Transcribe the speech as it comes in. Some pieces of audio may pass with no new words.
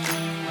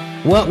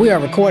Well, we are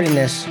recording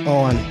this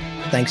on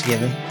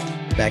Thanksgiving.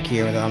 Back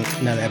here with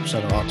another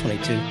episode of All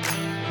 22.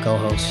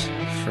 Co-host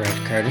Fred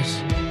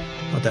Curtis.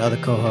 With the other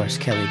co-host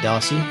Kelly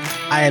Dawsey.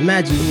 I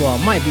imagine you all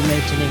might be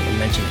listening to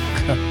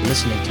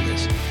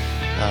this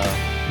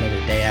maybe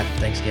the day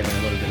after Thanksgiving,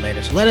 a little bit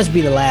later. So let us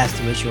be the last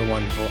to wish you a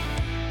wonderful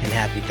and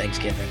happy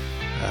Thanksgiving.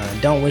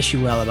 Don't wish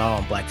you well at all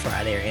on Black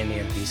Friday or any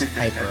of these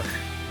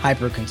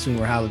hyper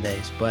consumer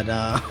holidays. But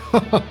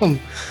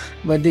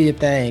do your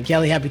thing.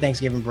 Kelly, happy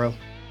Thanksgiving, bro.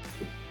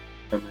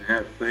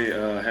 Happy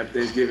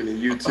Thanksgiving to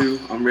you too.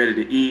 I'm ready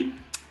to eat.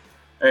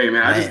 Hey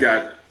man,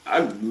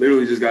 I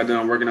literally just got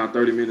done working out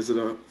 30 minutes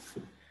ago.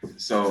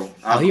 So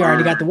you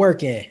already got the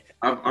work in.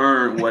 I've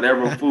earned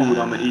whatever food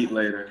I'm gonna eat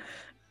later.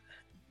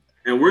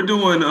 And we're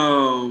doing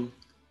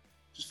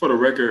just for the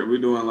record, we're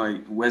doing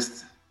like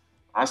West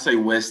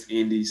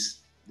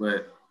Indies,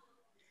 but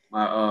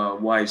my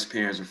wife's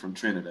parents are from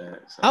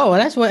Trinidad. So. Oh,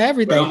 that's what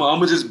everything. I'm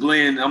gonna just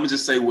blend. I'm gonna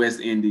just say West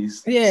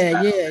Indies.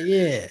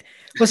 Yeah.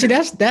 Well, see,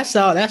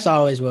 that's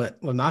always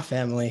what my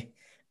family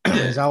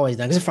has always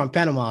done. Cause it's from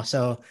Panama,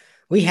 so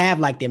we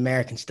have like the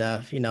American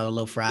stuff, a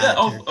little fried.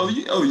 Yeah.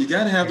 You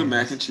gotta have the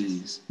mac and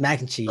cheese. Mac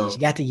and cheese. So, you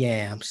got the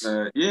yams.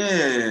 So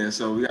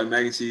we got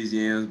mac and cheese,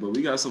 yams, but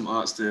we got some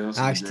oxtails.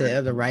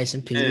 Oxtail, the rice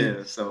and peas.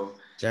 Yeah. So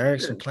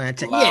jerks and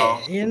plantain.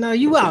 Wow. Yeah,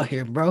 you out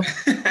here, bro.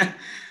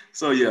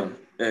 So yeah,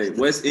 hey,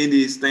 West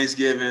Indies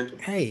Thanksgiving.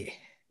 Hey,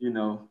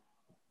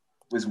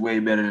 it's way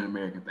better than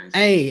American Thanksgiving.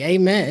 Hey,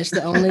 amen. It's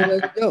the only way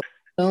to go.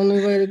 The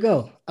only way to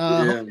go.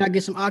 Hope y'all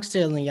get some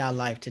oxtail in y'all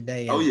life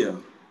today. Oh yeah.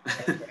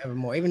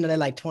 Forevermore. Even though they're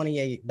like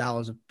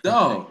 $28 a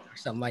or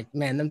something like,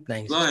 man, them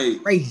things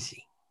like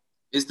crazy.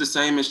 It's the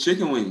same as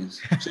chicken wings.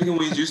 Chicken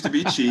wings used to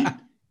be cheap.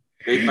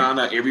 They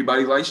found out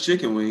everybody likes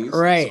chicken wings.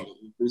 Right. So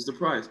increase the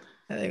price.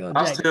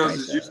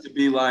 Oxtails used to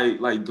be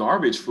like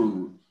garbage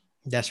food.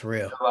 That's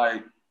real. They're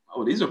like,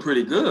 oh, these are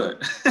pretty good.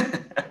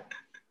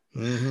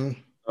 Mm-hmm.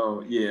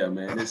 Oh yeah,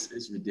 man.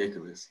 It's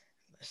ridiculous.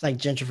 It's like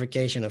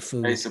gentrification of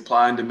food. Hey,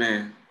 supply and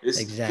demand. It's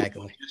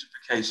exactly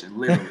gentrification,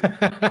 literally.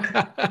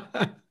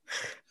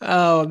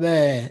 Oh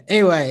man.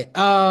 Anyway,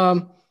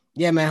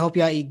 yeah, man. Hope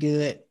y'all eat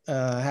good.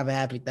 Have a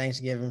happy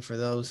Thanksgiving for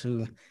those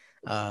who,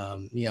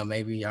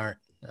 maybe aren't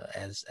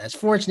as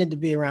fortunate to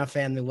be around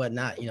family and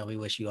whatnot. We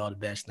wish you all the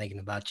best. Thinking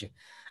about you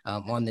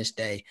on this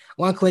day.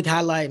 One quick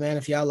highlight, man.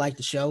 If y'all like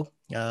the show,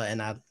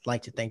 and I'd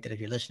like to think that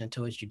if you're listening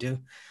to us, you do.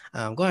 Go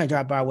ahead and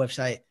drop by our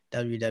website,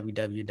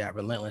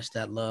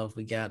 www.relentless.love.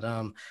 We got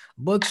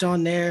books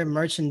on there,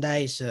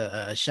 merchandise,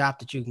 a shop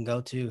that you can go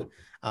to,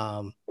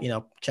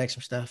 check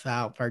some stuff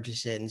out,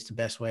 purchase it, and it's the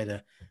best way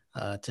to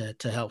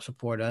help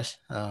support us.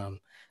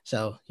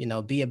 So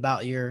be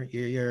about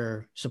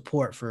your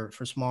support for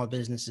small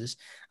businesses,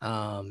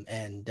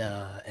 and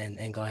go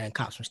ahead and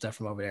cop some stuff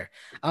from over there.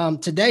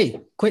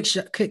 Today,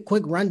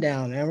 quick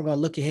rundown, and we're gonna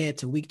look ahead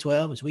to week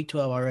 12. It's week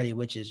 12 already,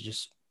 which is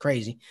just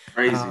crazy.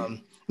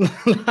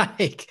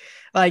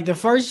 Like the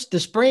first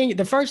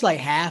like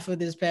half of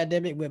this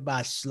pandemic went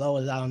by slow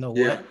as I don't know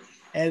what.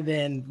 And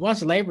then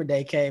once Labor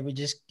Day came, we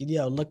just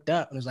looked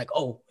up and it was like,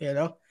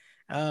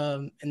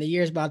 and the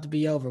year's about to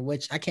be over,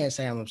 which I can't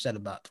say I'm upset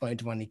about.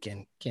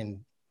 2020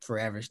 can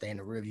forever stay in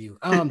the review.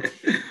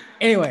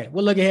 Anyway,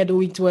 we'll look ahead to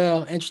week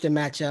 12. Interesting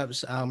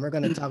matchups. We're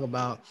going to talk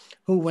about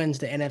who wins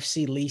the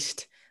NFC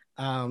least.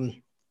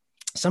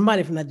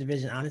 Somebody from that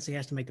division honestly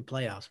has to make the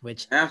playoffs,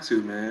 which have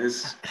to, man.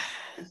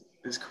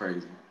 It's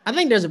crazy. I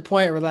think there's a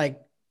point where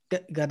like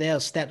Goodell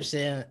steps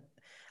in,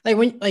 like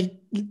when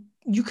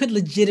you could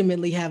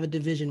legitimately have a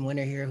division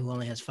winner here who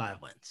only has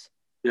 5 wins.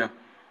 Yeah.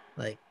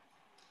 Like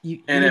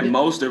at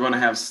most they're gonna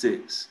have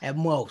 6. At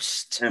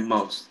most.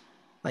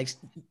 Like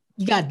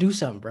you gotta do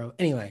something, bro.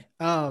 Anyway,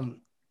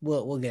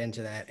 we'll get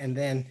into that and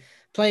then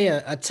play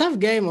a tough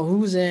game of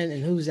who's in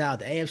and who's out.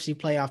 The AFC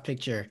playoff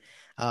picture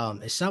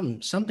is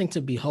something to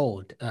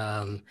behold.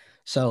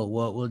 So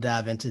we'll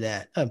dive into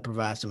that and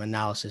provide some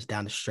analysis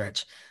down the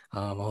stretch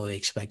on who we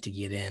expect to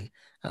get in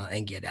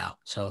and get out.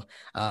 So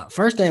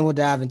first thing we'll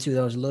dive into,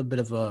 though, is a little bit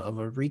of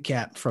a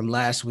recap from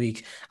last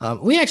week.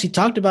 We actually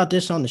talked about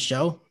this on the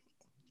show,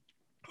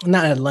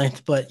 not at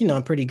length, but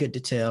in pretty good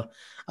detail.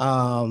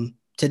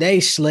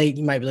 Today's slate,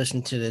 you might be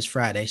listening to this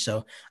Friday.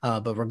 So,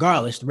 but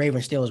regardless, the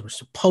Ravens Steelers were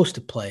supposed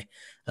to play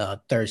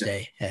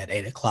Thursday at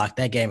 8:00.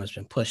 That game has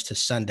been pushed to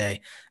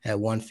Sunday at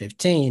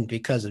 1:15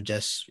 because of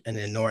just an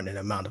inordinate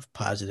amount of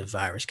positive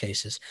virus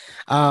cases.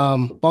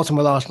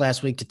 Baltimore lost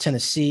last week to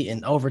Tennessee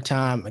in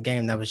overtime, a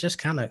game that was just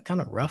kind of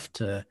rough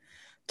to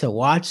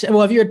watch.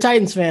 Well, if you're a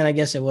Titans fan, I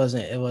guess it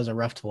wasn't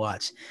rough to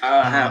watch.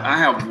 I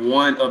have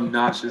one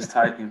obnoxious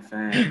Titan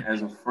fan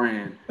as a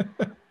friend.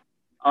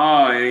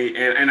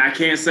 And I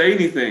can't say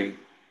anything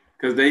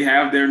because they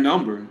have their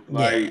number.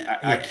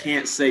 I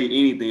can't say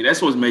anything.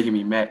 That's what's making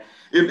me mad.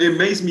 It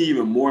makes me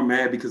even more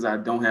mad because I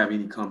don't have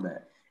any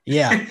comeback.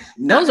 Yeah,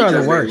 those are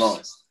the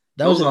worst.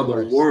 Those are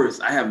the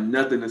worst. I have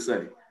nothing to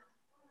say.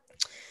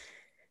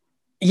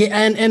 Yeah,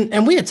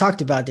 and we had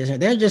talked about this.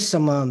 There's just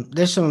some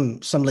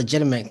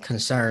legitimate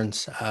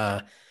concerns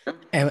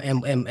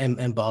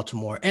and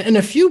Baltimore and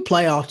a few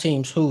playoff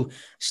teams who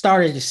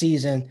started the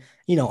season,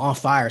 on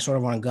fire, sort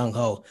of on gung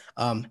ho,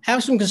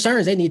 have some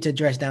concerns they need to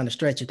address down the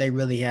stretch if they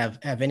really have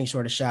any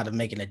sort of shot of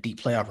making a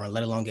deep playoff run,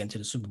 let alone get into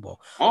the Super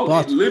Bowl.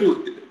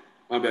 Literally,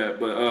 my bad,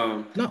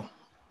 but No,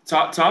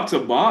 top to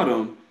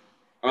bottom,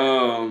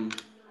 um,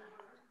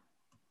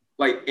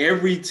 like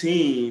every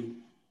team,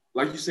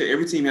 like you said,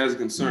 every team has a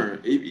concern.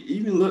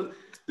 Even look,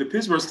 the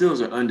Pittsburgh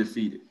Steelers are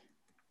undefeated.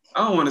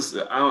 I don't want to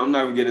say, I'm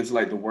not gonna get into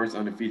like the worst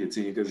undefeated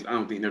team because I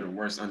don't think they're the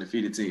worst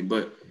undefeated team,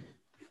 but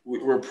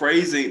we're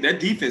praising that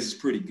defense is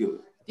pretty good.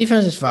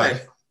 defense is fine.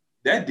 But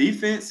that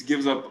defense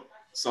gives up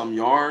some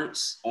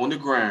yards on the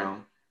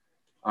ground.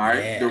 All right.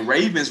 Yeah. The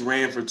Ravens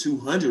ran for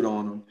 200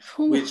 on them,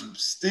 which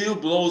still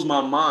blows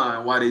my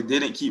mind why they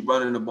didn't keep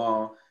running the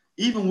ball.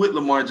 Even with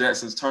Lamar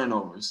Jackson's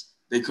turnovers,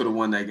 they could have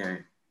won that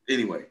game.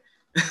 Anyway,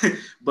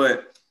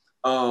 but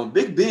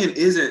Big Ben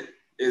isn't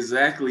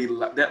exactly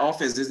 – that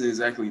offense isn't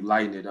exactly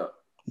lighting it up.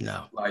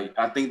 No. Like,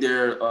 I think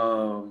they're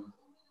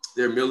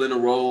middle in the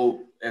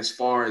road as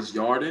far as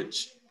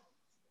yardage.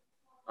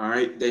 All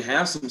right. They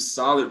have some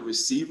solid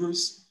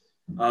receivers.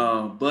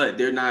 But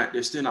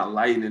they're still not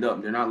lighting it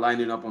up. They're not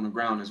lighting it up on the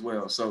ground as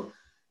well. So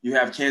you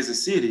have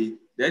Kansas City.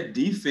 That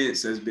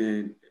defense has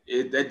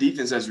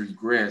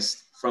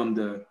regressed from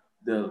the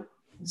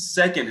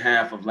second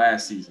half of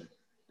last season.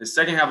 The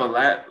second half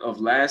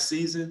of last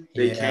season,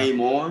 they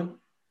came on,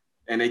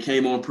 and they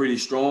came on pretty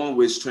strong,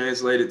 which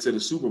translated to the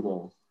Super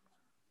Bowl.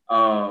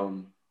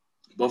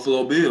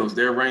 Buffalo Bills,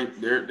 they're ranked.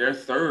 They're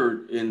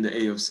third in the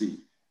AFC,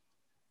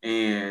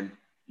 and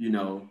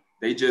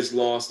they just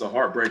lost a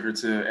heartbreaker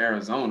to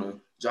Arizona.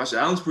 Josh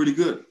Allen's pretty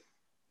good.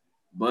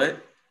 But,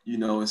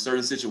 in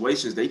certain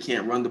situations, they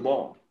can't run the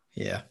ball.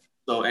 Yeah.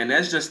 So, and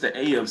that's just the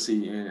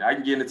AFC. And I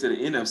can get into the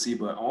NFC,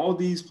 but all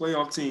these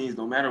playoff teams,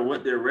 no matter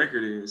what their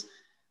record is,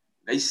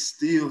 they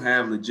still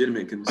have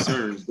legitimate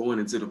concerns going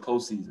into the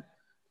postseason.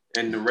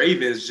 And the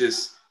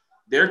Ravens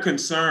their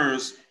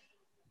concerns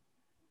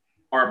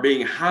are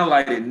being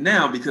highlighted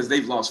now because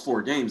they've lost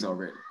 4 games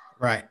already.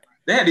 Right.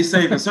 They had these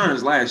same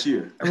concerns last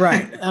year.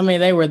 Right. I mean,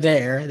 they were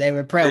there. They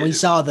were we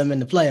saw them in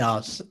the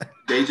playoffs.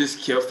 They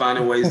just kept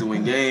finding ways to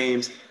win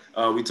games.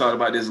 We talked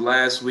about this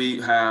last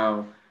week,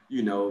 how,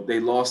 they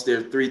lost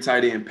their 3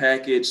 tight end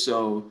package.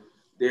 So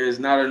there's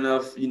not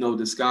enough,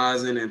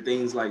 disguising and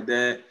things like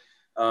that.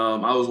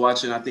 I was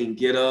watching, I think,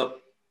 Get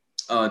Up.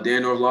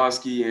 Dan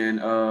Orlovsky and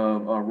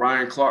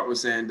Ryan Clark was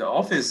saying the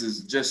offense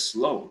is just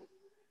slow.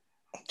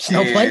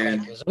 No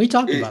playmakers. We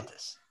talked about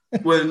this.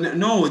 Well,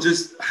 no,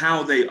 just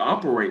how they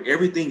operate.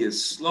 Everything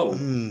is slow.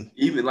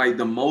 Even like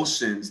the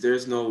motions,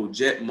 there's no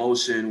jet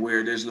motion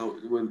where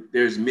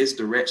there's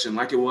misdirection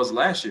like it was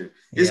last year.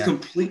 It's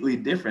completely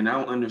different. I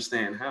don't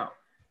understand how.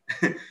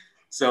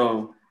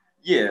 So,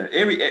 yeah,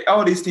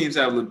 all these teams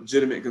have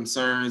legitimate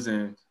concerns,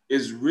 and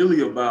it's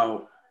really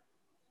about.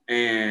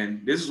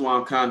 And this is why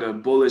I'm kind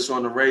of bullish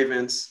on the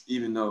Ravens,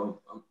 even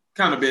though I'm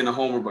kind of being a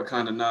homer, but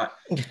kind of not.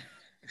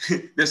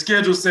 Their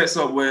schedule sets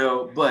up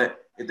well, but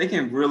if they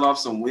can reel off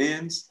some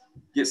wins,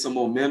 get some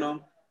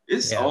momentum,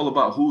 it's all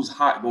about who's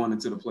hot going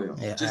into the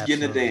playoffs. Just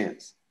getting a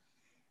dance.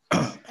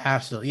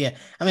 Absolutely. Yeah.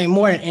 I mean,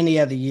 more than any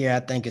other year, I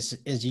think is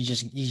you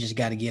just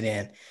got to get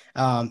in.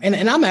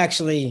 And I'm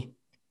actually,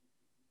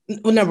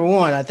 number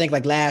one, I think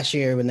like last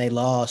year when they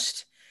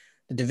lost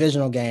the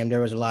divisional game, there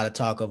was a lot of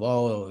talk of,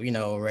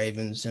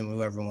 Ravens and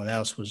everyone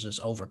else was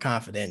just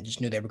overconfident, just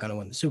knew they were going to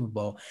win the Super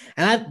Bowl.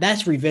 And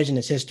that's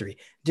revisionist history.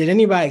 Did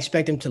anybody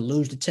expect them to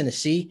lose to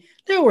Tennessee?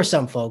 There were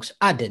some folks.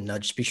 I didn't know,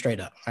 just be straight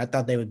up. I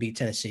thought they would beat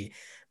Tennessee.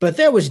 But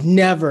there was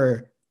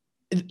never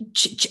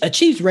a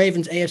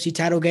Chiefs-Ravens AFC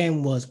title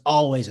game was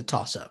always a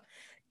toss-up.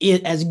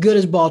 As good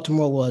as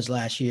Baltimore was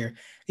last year,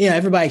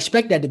 everybody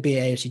expected that to be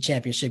an AFC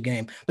championship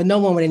game, but no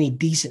one with any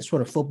decent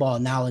sort of football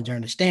knowledge or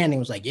understanding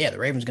was like, the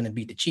Ravens going to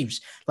beat the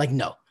Chiefs. Like,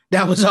 no,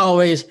 that was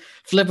always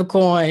flip a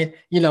coin.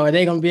 Are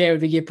they going to be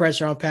able to get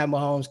pressure on Pat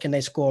Mahomes? Can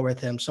they score with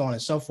him? So on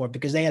and so forth,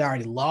 because they had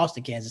already lost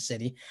to Kansas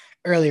City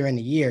earlier in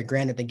the year.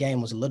 Granted, the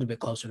game was a little bit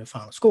closer to the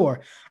final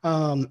score.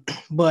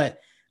 But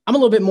I'm a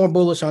little bit more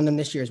bullish on them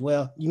this year as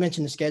well. You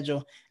mentioned the schedule,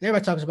 and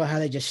everybody talks about how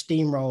they just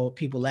steamrolled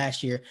people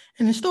last year.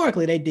 And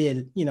historically, they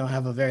did,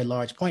 have a very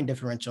large point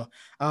differential.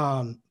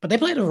 But they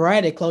played a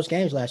variety of close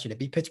games last year. They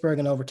beat Pittsburgh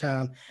in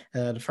overtime.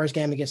 The first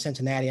game against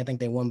Cincinnati, I think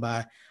they won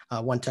by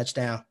 1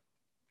 touchdown,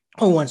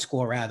 or 1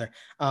 score rather.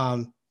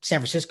 San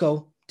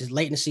Francisco, just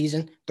late in the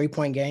season,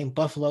 3-point game.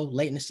 Buffalo,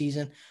 late in the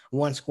season,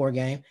 1 score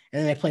game. And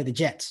then they played the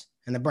Jets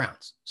and the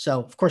Browns. So,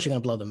 of course, you're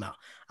going to blow them out.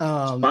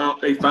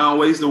 They found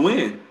ways to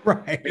win.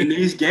 Right. And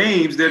these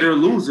games that they're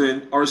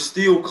losing are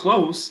still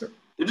close.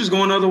 They're just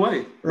going the other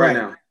way right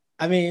now.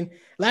 I mean,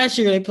 last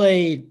year they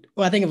played,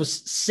 I think it was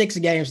 6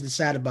 games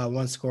decided by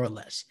 1 score or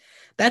less.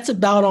 That's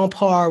about on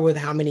par with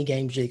how many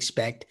games you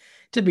expect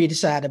to be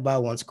decided by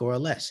 1 score or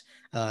less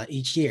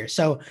each year.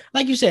 So,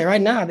 like you said,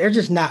 right now, they're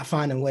just not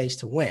finding ways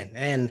to win.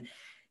 And,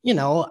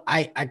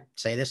 I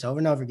say this over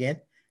and over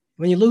again.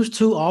 When you lose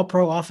 2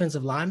 all-pro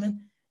offensive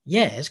linemen,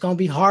 it's going to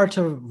be hard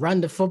to run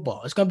the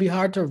football. It's going to be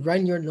hard to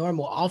run your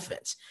normal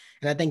offense.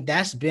 And I think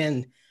that's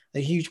been a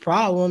huge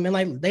problem. And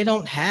like they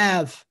don't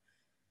have,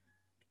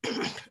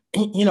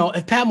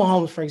 if Pat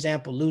Mahomes, for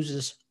example,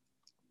 loses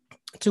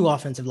 2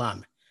 offensive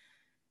linemen,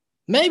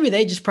 maybe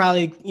they just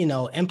probably,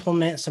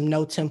 implement some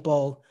no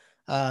tempo,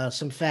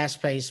 some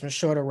fast pace, some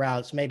shorter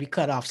routes, maybe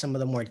cut off some of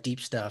the more deep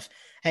stuff.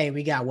 Hey,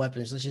 we got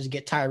weapons. Let's just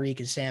get Tyreek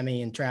and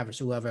Sammy and Travis,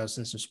 whoever else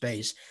in some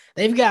space.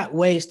 They've got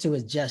ways to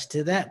adjust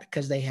to that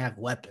because they have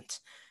weapons.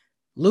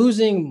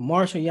 Losing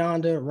Marshall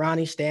Yonder,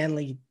 Ronnie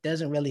Stanley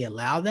doesn't really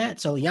allow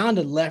that. So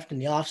Yonder left in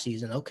the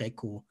offseason. Okay,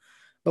 cool.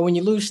 But when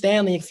you lose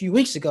Stanley a few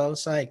weeks ago,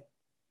 it's like,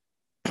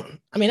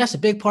 I mean, that's a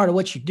big part of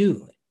what you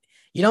do.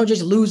 You don't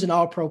just lose an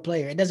all-pro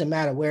player. It doesn't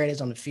matter where it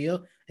is on the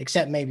field,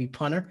 except maybe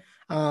punter.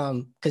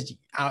 Because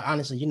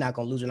honestly, you're not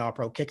going to lose an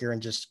all-pro kicker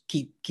and just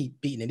keep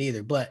beating it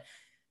either. But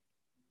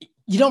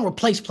you don't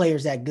replace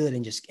players that good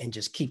and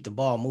just keep the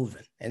ball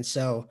moving. And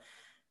so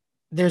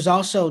there's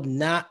also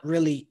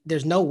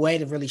there's no way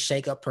to really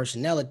shake up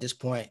personnel at this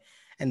point.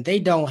 And they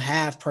don't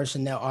have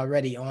personnel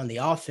already on the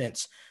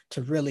offense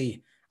to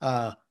really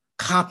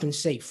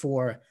compensate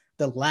for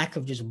the lack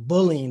of just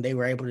bullying they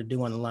were able to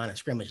do on the line of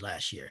scrimmage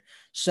last year.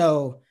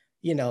 So,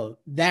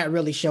 that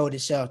really showed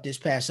itself this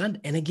past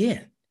Sunday. And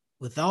again,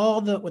 with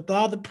all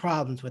the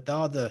problems, with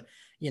all the,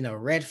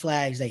 red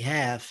flags they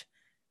have,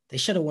 they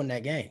should have won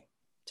that game,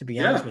 to be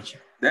honest with you.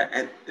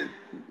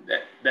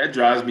 That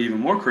drives me even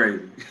more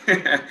crazy.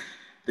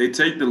 They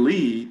take the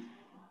lead,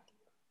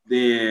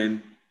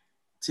 then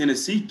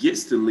Tennessee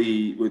gets the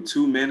lead with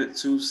 2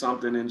 minutes, 2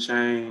 something and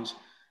change,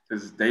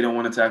 because they don't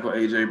want to tackle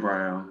A.J.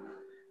 Brown.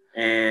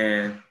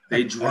 And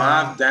they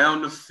drive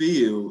down the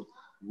field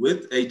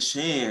with a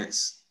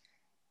chance,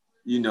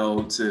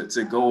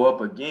 to go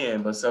up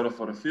again, but settle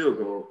for the field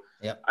goal.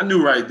 Yep. I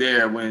knew right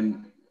there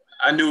when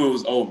I knew it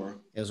was over.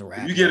 It was a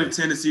wrap. If you get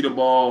Tennessee the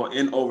ball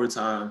in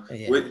overtime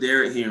with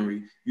Derrick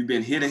Henry, you've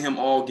been hitting him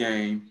all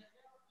game.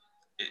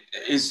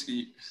 He's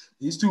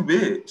too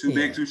big,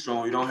 too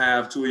strong. You don't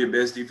have 2 of your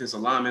best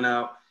defensive linemen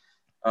out.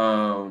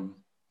 You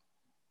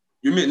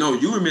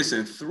were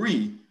missing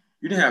 3.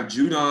 You didn't have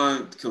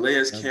Judon,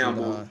 Calais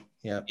Campbell,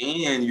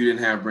 and you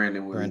didn't have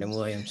Brandon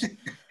Williams.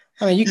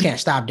 I mean, you can't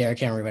stop Derrick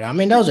Henry, but I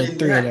mean, those are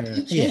 3 of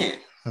them. You can't.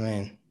 I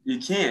mean, you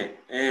can't.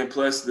 And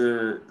plus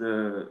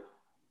the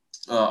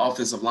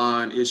offensive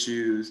line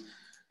issues.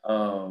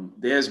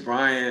 Dez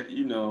Bryant,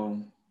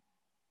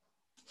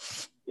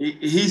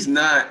 he's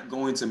not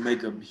going to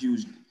make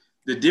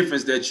the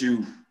difference that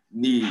you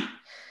need.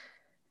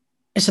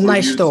 It's a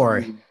nice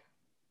story.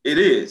 It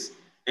is.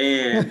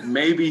 And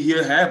maybe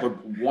he'll have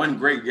one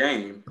great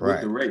game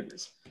with the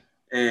Ravens.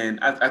 And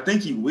I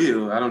think he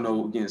will. I don't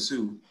know against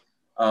who.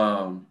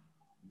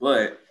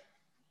 But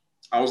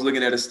I was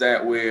looking at a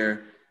stat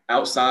where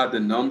outside the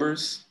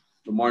numbers,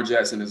 Lamar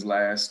Jackson is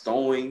last,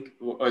 throwing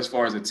as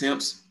far as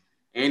attempts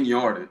and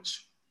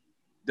yardage.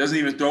 Doesn't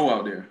even throw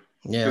out there.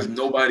 Yeah. Because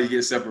nobody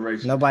gets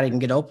separation. Nobody can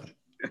get open.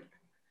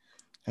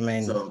 I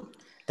mean,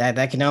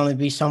 that can only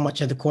be so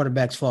much of the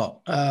quarterback's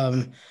fault.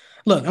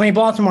 Look, I mean,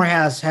 Baltimore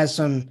has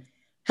some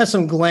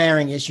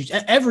glaring issues.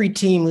 Every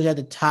team who's at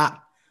the top,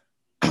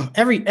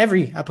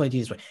 I put it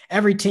this way,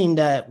 every team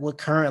that would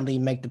currently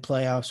make the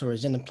playoffs or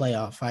is in the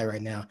playoff fight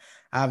right now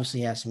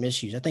obviously has some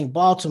issues. I think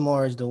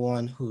Baltimore is the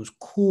one who's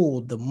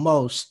cooled the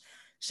most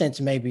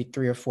since maybe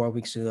 3 or 4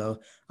 weeks ago.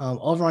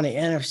 Over on the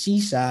NFC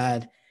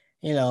side,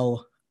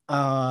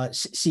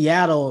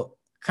 Seattle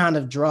kind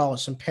of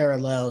draws some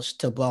parallels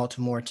to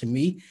Baltimore to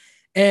me.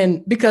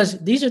 And because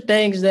these are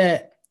things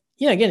that,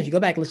 again, if you go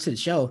back and listen to the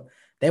show,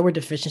 they were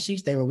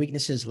deficiencies. They were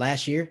weaknesses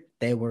last year.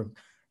 They were,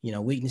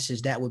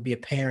 weaknesses that would be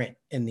apparent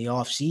in the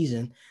off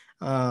season.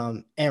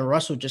 And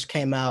Russell just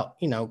came out,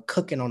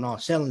 cooking on all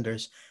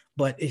cylinders.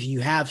 But if you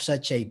have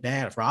such a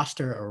bad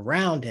roster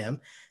around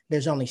him,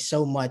 there's only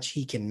so much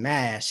he can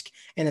mask.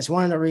 And it's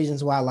one of the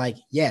reasons why,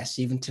 yes,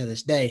 even to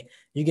this day,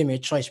 you give me a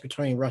choice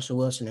between Russell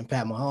Wilson and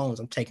Pat Mahomes,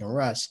 I'm taking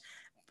Russ.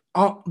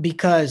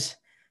 Because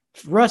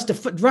Russ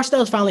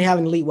does finally have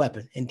an elite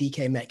weapon in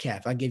DK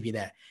Metcalf. I'll give you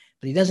that.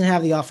 But he doesn't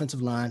have the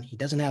offensive line. He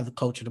doesn't have the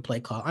coach or the play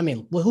call. I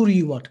mean, who do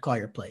you want to call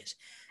your plays?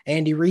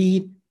 Andy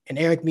Reid and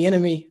Eric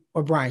Bieniemy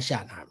or Brian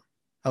Schottenheimer?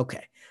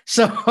 Okay.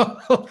 So,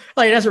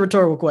 that's a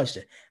rhetorical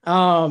question.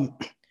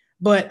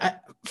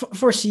 But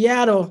for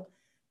Seattle,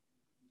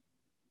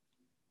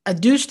 I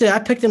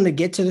picked them to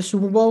get to the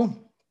Super Bowl,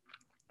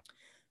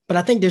 but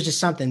I think there's just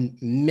something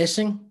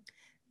missing.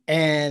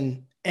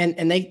 And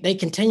they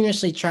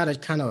continuously try to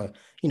kind of,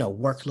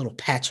 work little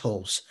patch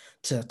holes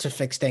to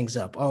fix things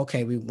up.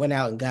 Okay, we went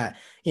out and got,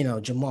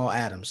 Jamal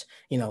Adams.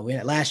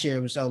 Last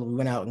year we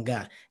went out and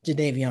got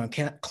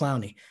Jadeveon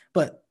Clowney.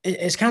 But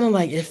it's kind of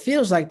it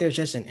feels like there's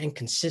just an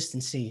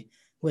inconsistency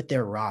with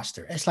their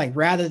roster. It's like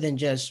rather than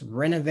just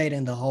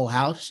renovating the whole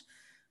house,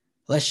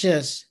 let's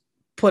just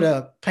put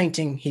a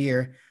painting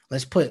here.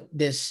 Let's put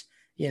this,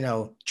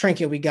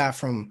 trinket we got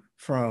from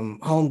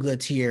Home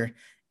Goods here.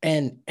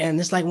 And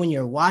it's like when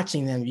you're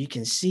watching them, you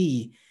can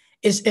see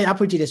I'll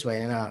put you this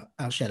way and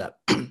I'll shut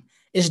up.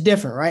 It's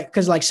different, right?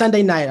 Because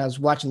Sunday night, I was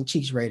watching the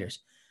Chiefs Raiders.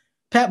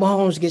 Pat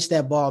Mahomes gets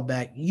that ball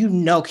back.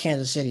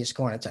 Kansas City is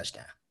scoring a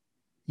touchdown.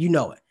 You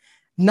know it.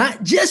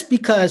 Not just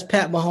because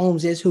Pat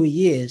Mahomes is who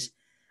he is,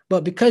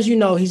 but because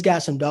he's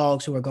got some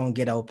dogs who are going to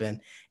get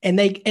open, and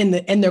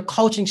their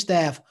coaching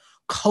staff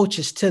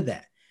coaches to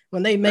that.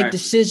 When they make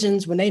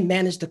decisions, when they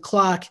manage the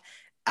clock,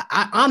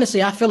 I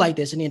honestly feel like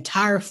this in the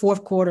entire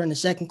fourth quarter and the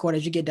second quarter,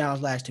 as you get down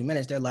those last 2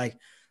 minutes, they're like,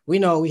 we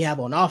know what we have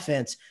on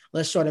offense.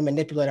 Let's sort of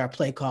manipulate our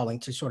play calling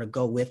to sort of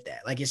go with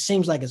that. Like, it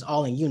seems like it's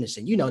all in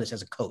unison. You know this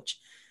as a coach.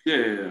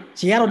 Yeah.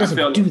 Seattle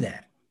doesn't do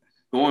that.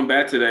 Going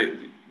back to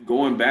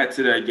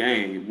that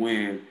game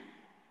when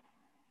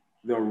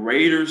the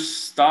Raiders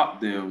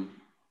stopped them,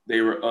 they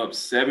were up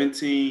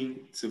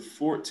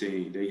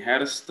 17-14. They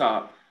had a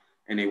stop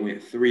and they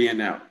went 3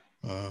 and out.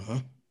 Uh-huh.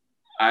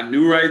 I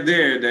knew right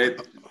there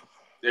that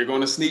they're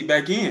going to sneak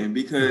back in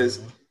because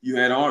you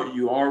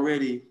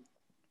already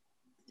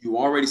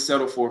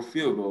settled for a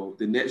field goal.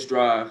 The next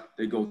drive,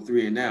 they go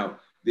 3 and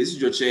out. This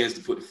is your chance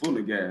to put the foot on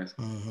the gas.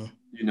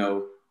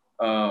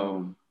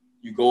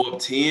 You go up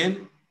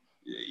 10.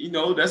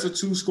 That's a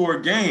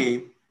 2-score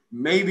game.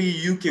 Maybe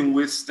you can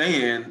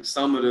withstand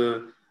some of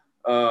the,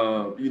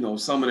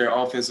 some of their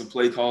offensive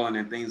play calling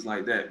and things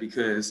like that,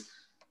 because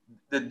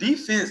the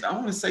defense, I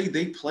want to say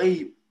they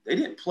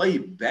didn't play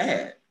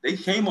bad. They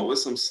came up with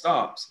some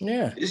stops.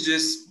 Yeah. It's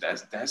just,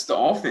 that's the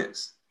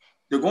offense.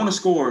 They're going to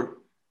score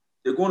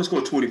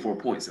 24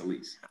 points at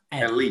least.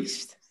 At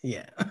least.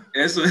 Yeah.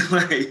 And so,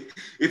 like,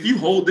 if you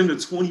hold them to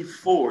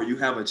 24, you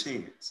have a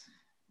chance.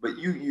 But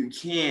you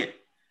can't,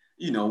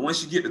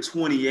 once you get to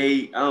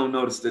 28, I don't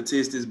know the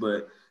statistics,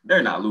 but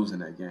they're not losing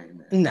that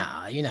game, man.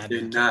 Nah, you're not.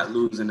 They're not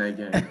losing that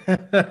game.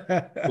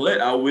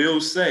 But I will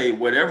say,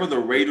 whatever the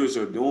Raiders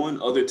are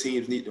doing, other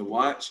teams need to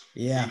watch.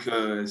 Yeah.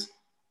 Because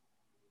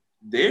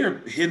they're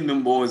hitting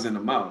them boys in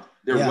the mouth.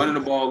 They're running the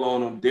ball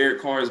on them.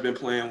 Derek Carr has been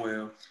playing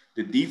well.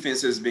 The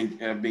defense have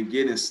been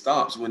getting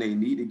stops when they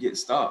need to get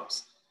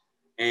stops.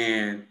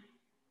 And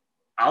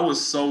I was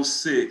so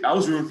sick. I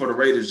was rooting for the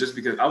Raiders just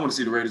because I want to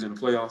see the Raiders in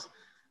the playoffs.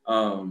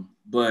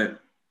 But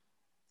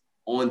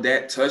on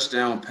that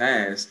touchdown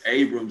pass,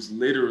 Abrams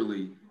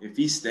literally, if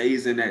he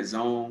stays in that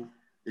zone,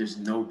 there's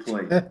no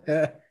play.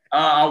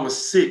 I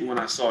was sick when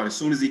I saw it. As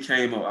soon as he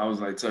came up, I was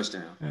like,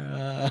 touchdown.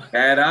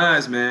 Bad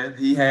eyes, man.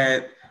 He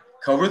had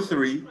cover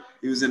 3.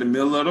 He was in the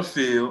middle of the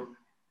field.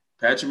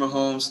 Patrick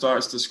Mahomes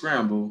starts to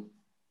scramble.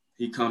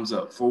 He comes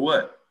up. For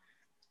what?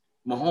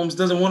 Mahomes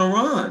doesn't want to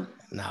run.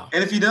 No.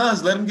 And if he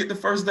does, let him get the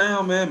first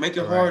down, man. Make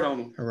it hard on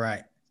him.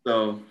 Right.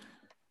 So,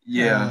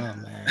 yeah.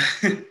 Oh,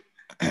 man.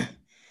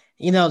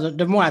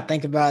 The more I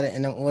think about it,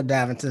 and then we'll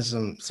dive into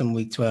some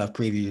Week 12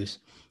 previews,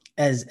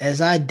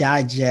 as I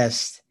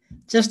digest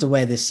just the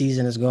way this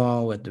season is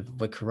going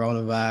with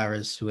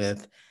coronavirus,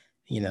 with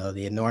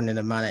the inordinate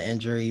amount of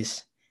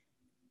injuries,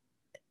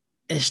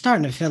 it's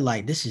starting to feel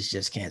like this is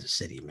just Kansas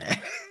City, man.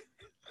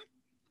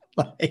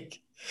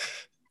 Like,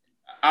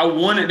 I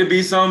want it to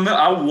be something.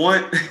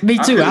 Me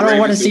too. I don't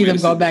want to see them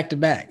go back to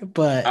back,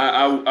 but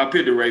I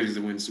picked the Raiders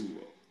to win the Super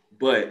Bowl.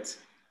 But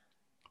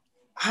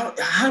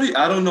how do you,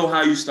 I don't know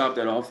how you stop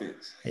that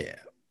offense. Yeah.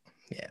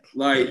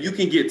 Like, you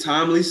can get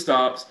timely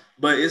stops,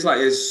 but it's like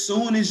as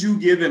soon as you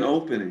give an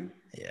opening,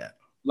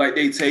 like,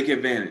 they take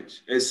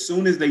advantage. As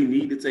soon as they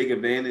need to take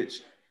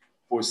advantage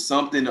for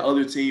something the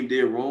other team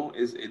did wrong,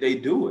 they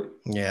do it.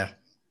 Yeah.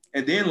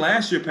 And then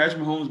last year,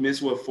 Patrick Mahomes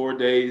missed 4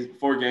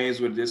 games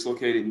with a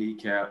dislocated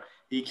kneecap.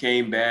 He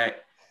came back.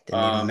 They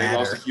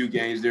lost a few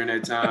games during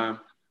that time.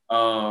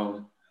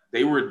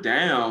 They were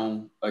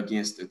down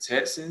against the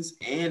Texans,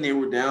 and they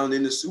were down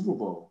in the Super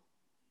Bowl.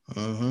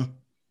 Mm-hmm.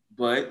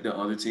 But the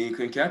other team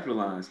couldn't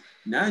capitalize.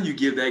 Now you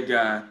give that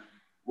guy,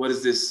 what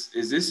is this?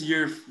 This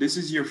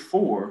is year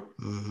 4.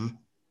 Mm-hmm.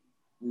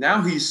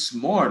 Now he's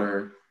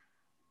smarter.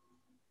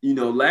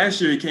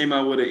 Last year he came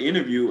out with an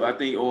interview, I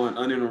think, on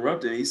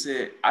Uninterrupted. He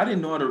said, I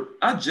didn't know how to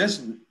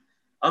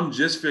 – I'm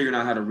just figuring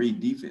out how to read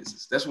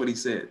defenses. That's what he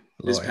said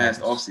this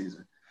past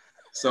offseason.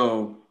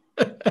 So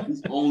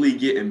he's only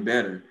getting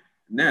better.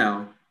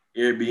 Now,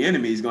 Eric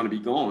Bieniemy is going to be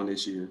gone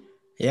this year.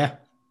 Yeah.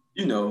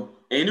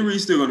 Andy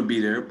Reid's still going to be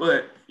there,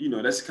 but,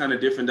 that's kind of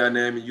different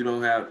dynamic. You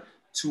don't have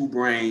 2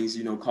 brains,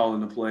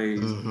 calling the plays.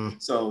 Mm-hmm.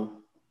 So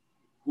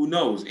who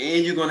knows?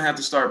 And you're going to have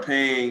to start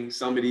paying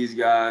some of these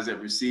guys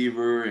at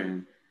receiver,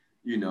 and,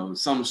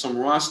 some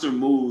roster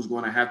moves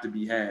going to have to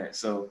be had.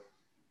 So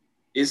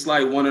it's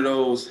like one of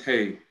those,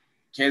 hey,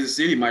 Kansas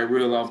City might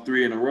reel off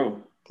 3 in a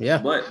row. Yeah.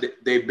 But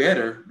they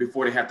better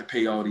before they have to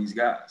pay all these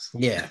guys.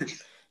 Yeah.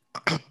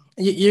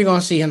 You're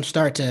going to see him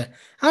start to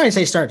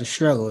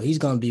struggle. He's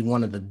going to be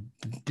one of the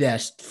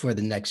best for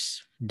the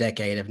next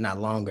decade, if not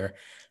longer.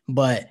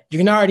 But you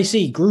can already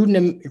see Gruden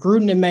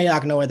and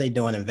Mayock know what they're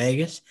doing in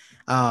Vegas.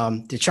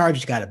 The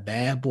Chargers got a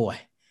bad boy.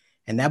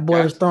 And that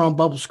boy was throwing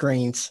bubble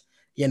screens,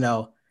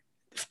 25%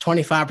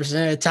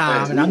 of the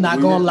time. And I'm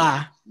not going to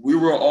lie. We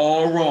were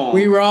all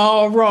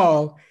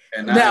wrong.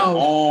 And I'm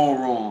all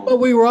wrong. But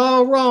we were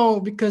all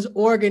wrong because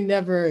Oregon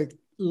never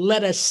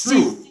let us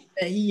see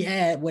that he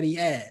had what he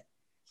had.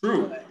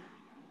 True.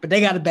 But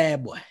they got a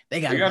bad boy.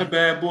 They got a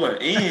bad boy.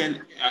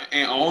 And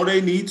all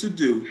they need to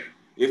do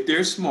if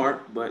they're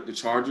smart, but the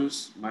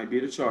Chargers might be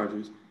the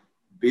Chargers,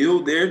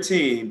 build their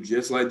team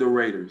just like the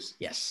Raiders.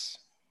 Yes.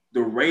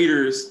 The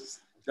Raiders,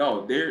 they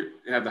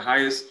have the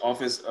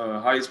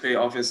highest paid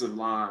offensive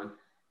line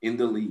in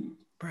the league.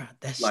 Bro,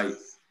 that's like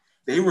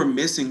they were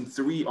missing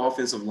 3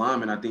 offensive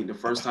linemen, I think, the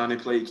first time they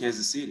played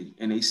Kansas City,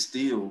 and they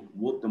still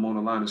whooped them on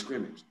the line of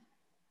scrimmage.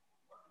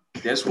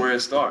 That's where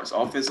it starts,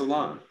 offensive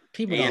line.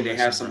 And they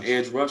have some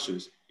edge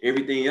rushers.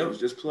 Everything else,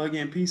 just plug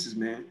in pieces,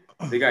 man.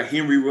 They got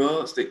Henry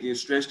Ruggs that can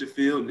stretch the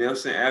field.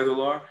 Nelson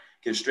Aguilar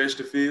can stretch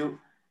the field.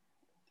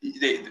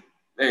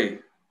 I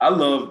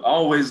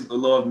always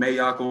love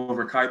Mayock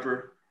over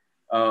Kiper.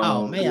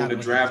 Doing the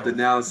draft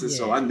analysis,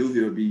 so I knew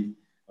he would be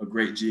a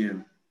great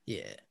GM.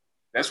 Yeah.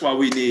 That's why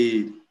we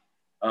need,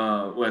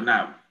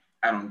 I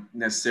don't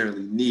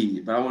necessarily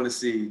need, but I want to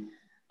see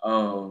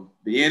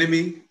the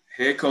enemy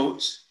head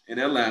coach in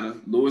Atlanta,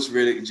 Louis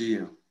Riddick,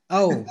 GM.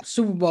 Oh,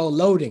 Super Bowl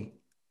loading.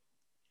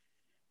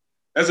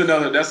 That's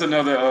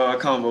another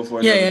combo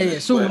for yeah.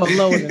 Super Bowl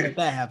loading if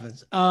that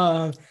happens.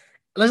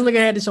 Let's look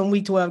ahead to some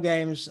Week 12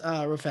 games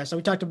real fast. So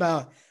we talked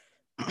about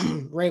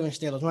Ravens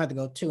Steelers. We have to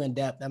go too in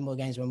depth. That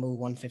game's gonna move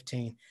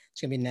 1:15.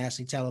 It's gonna be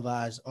nationally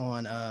televised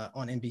on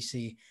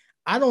NBC.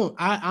 I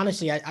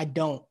honestly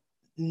don't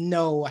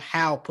know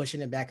how pushing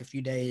it back a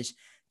few days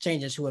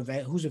changes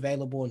who's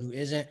available and who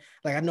isn't.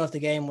 Like, I know if the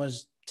game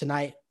was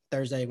tonight,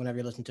 Thursday, whenever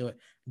you listen to it,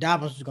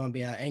 Dobbins was going to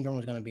be out, Ingram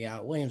was going to be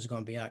out, Williams was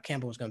going to be out,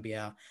 Campbell was going to be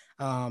out.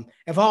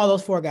 If all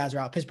those 4 guys are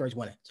out, Pittsburgh's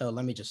winning. So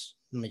let me just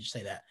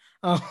say that.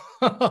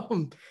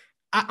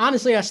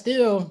 I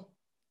still,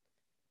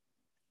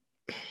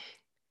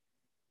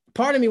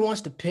 part of me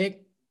wants to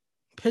pick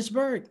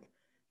Pittsburgh,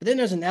 but then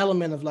there's an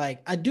element of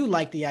I do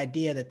like the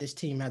idea that this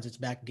team has its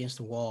back against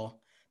the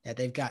wall, that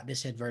they've got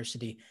this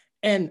adversity.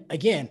 And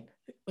again,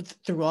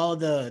 through all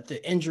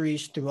the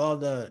injuries, through all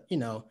the,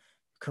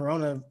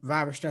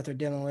 coronavirus stuff they're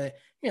dealing with,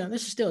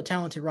 this is still a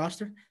talented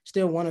roster,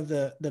 still one of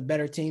the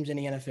better teams in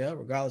the NFL,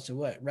 regardless of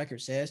what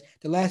record says.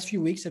 The last few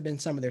weeks have been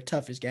some of their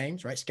toughest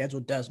games, right? Schedule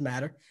does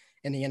matter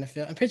in the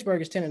NFL. And Pittsburgh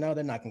is 10-0.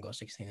 They're not going to go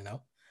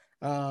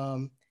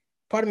 16-0.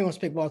 Part of me wants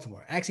to pick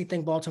Baltimore. I actually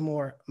think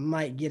Baltimore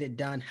might get it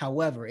done.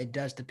 However, it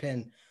does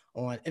depend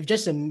on if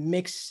just a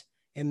mix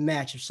and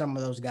match if some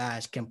of those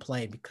guys can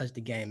play because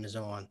the game is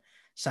on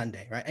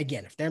Sunday, right?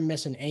 Again, if they're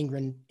missing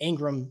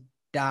Ingram,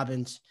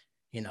 Dobbins,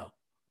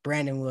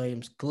 Brandon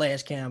Williams,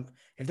 Glaskamp,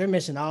 if they're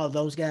missing all of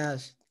those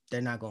guys, they're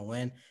not going to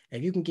win.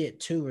 If you can get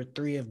 2 or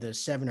 3 of the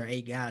 7 or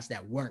 8 guys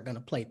that weren't going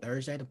to play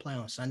Thursday to play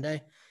on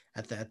Sunday,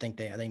 I think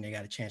they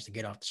got a chance to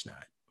get off the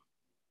snide.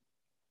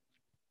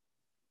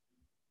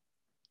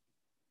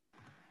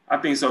 I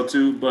think so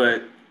too,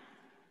 but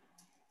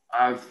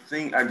I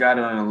think I got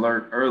an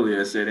alert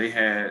earlier. Said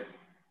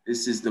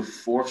this is the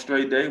 4th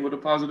straight day with a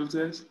positive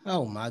test.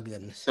 Oh my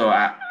goodness! So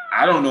I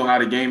don't know how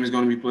the game is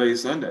going to be played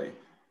Sunday.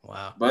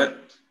 Wow.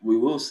 But we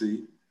will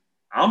see.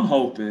 I'm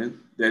hoping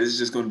that it's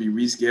just going to be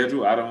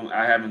rescheduled.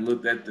 I haven't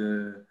looked at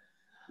the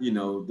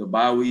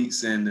bye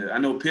weeks, and I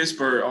know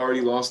Pittsburgh already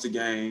lost the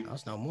game.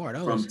 That's no more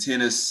from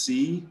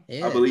Tennessee,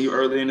 I believe,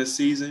 early in the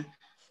season.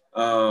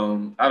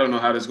 I don't know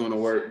how that's going to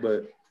work,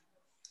 but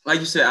like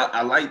you said,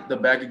 I like the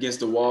back against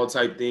the wall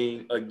type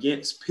thing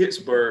against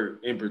Pittsburgh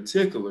in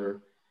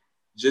particular,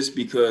 just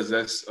because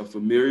that's a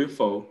familiar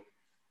foe.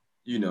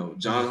 John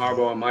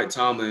Harbaugh and Mike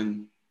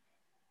Tomlin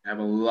have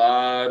a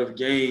lot of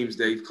games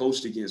they've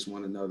coached against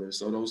one another.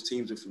 So those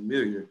teams are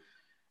familiar.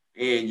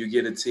 And you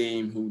get a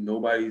team who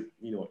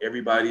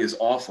everybody is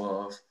off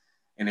of,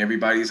 and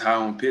everybody's high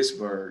on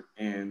Pittsburgh.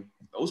 And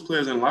those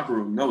players in the locker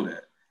room know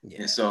that. Yeah.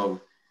 And so,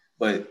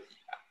 but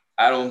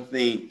I don't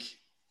think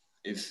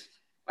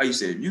like you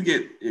said,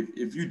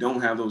 if you don't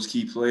have those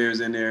key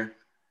players in there,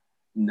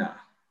 nah.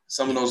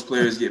 Some of those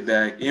players get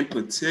back. In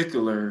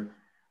particular,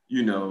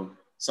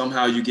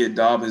 somehow you get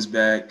Dobbins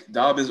back.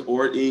 Dobbins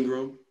or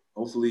Ingram.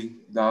 Hopefully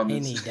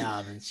Dobbins. They need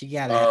Dobbins. You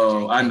got to.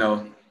 Oh, I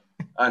know.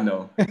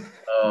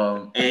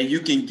 And you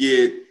can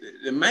get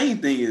 – the main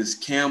thing is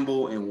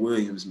Campbell and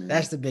Williams, man.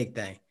 That's the big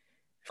thing.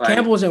 If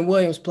Campbell's and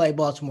Williams play,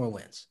 Baltimore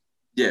wins.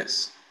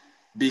 Yes,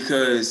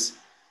 because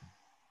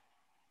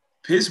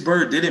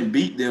Pittsburgh didn't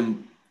beat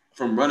them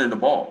from running the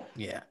ball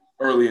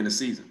early in the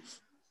season.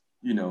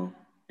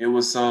 It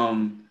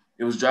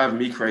was driving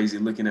me crazy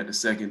looking at the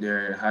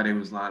secondary and how they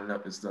was lining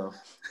up and stuff.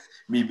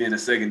 Me being a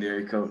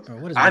secondary coach,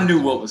 I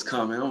knew what was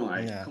coming. I'm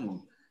like, come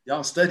on,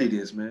 y'all study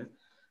this, man.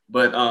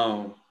 But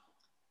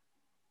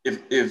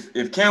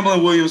if Campbell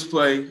and Williams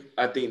play,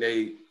 I think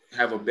they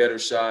have a better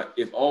shot.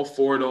 If all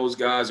 4 of those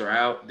guys are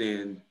out,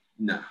 then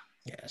nah.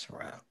 Yeah, that's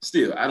right.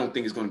 Still, I don't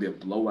think it's going to be a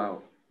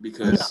blowout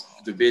because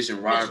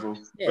division rival,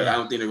 but I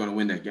don't think they're going to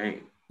win that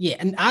game. Yeah,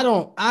 and I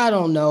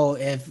don't know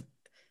if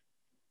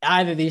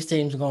either of these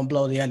teams are going to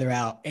blow the other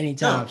out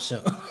anytime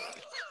soon.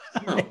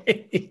 No.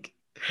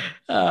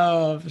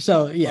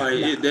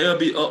 They'll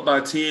be up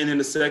by 10 in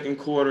the second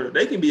quarter.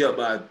 They can be up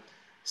by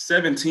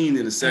 17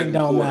 in the second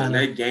quarter. And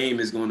that game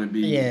is going to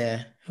be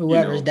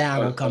whoever's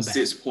down will come back.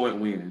 6-point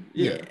win.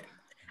 Yeah.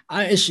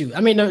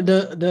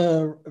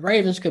 The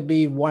Ravens could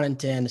be 1-10.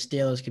 The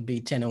Steelers could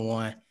be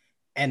 10-1.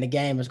 and the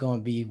game is going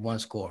to be one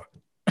score.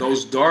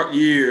 Those dark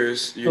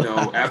years,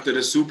 after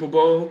the Super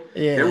Bowl,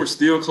 they were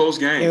still close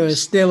games. It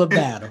was still a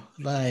battle.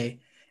 Like,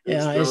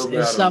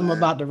 it's something man.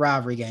 about the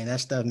rivalry game. That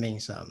stuff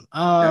means something.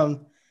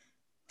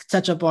 To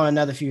touch up on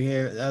another few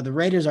here. The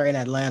Raiders are in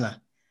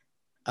Atlanta.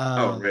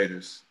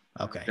 Raiders.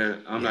 Okay.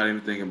 I'm not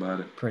even thinking about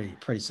it.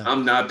 Pretty simple.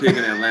 I'm not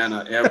picking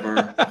Atlanta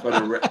ever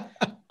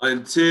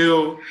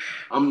until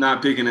I'm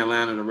not picking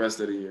Atlanta the rest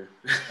of the year.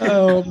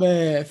 Oh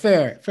man,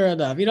 fair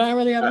enough. You don't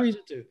really have a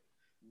reason to.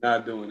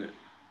 Not doing it.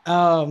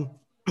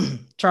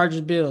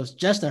 Chargers Bills.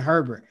 Justin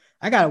Herbert.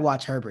 I gotta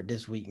watch Herbert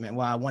this week, man.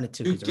 Well, I wanted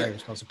to because the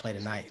Raiders supposed to play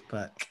tonight,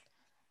 but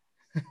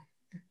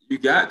you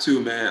got to,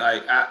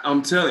 man.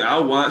 I'm telling you, I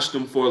watched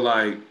him for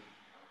like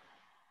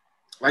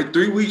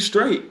 3 weeks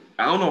straight.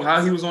 I don't know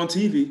how he was on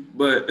TV,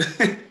 but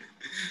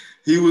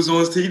he was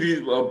on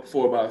TV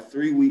for about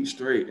 3 weeks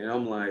straight. And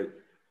I'm like,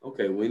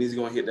 okay, when he's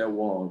going to hit that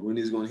wall? When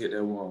he's going to hit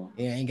that wall?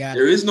 Yeah, ain't got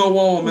There is no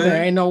wall, man.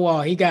 There ain't no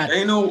wall. He got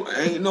ain't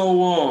no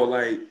wall.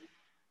 Like,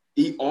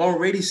 he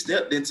already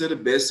stepped into the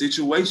best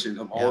situation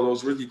of all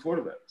those rookie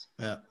quarterbacks.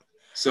 Yeah.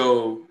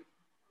 So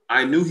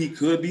I knew he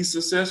could be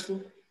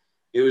successful.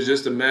 It was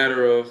just a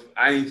matter of,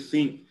 I didn't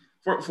think,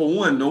 for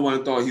one, no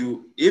one thought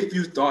if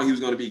you thought he was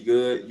going to be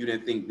good, you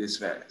didn't think this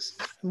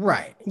fast.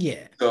 Right,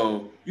 yeah.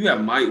 So you have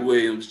Mike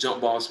Williams,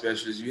 jump ball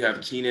specialist. You have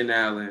Keenan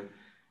Allen.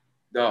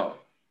 Dog.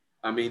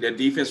 I mean, that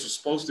defense was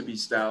supposed to be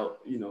stout.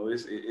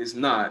 It's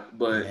not.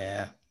 But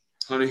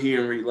Hunter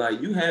Henry,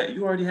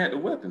 you already had the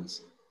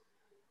weapons.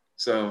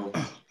 So.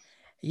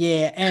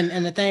 Yeah,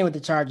 and the thing with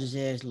the Chargers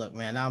is, look,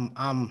 man,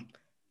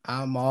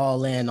 I'm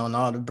all in on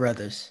all the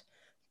brothers.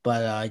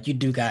 But you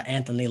do got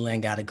Anthony Lynn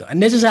got to go, and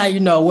this is how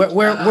you know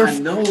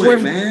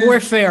we're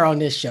fair on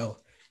this show.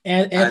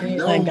 And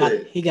Anthony Lynn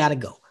got to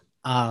go.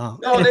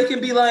 No, they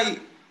can be like,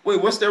 wait,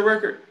 what's their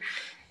record?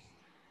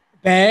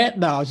 Bad?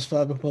 No, I'll just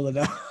pull it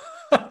up.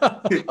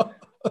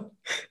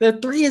 They're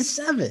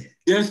 3-7.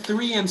 They're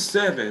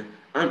 3-7.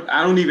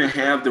 I don't even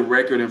have the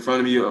record in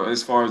front of me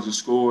as far as the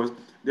scores.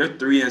 They're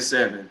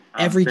 3-7.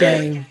 Every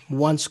game,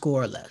 one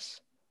score or less.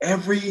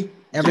 Every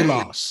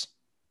loss.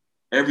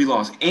 Every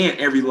loss,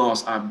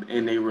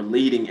 and they were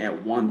leading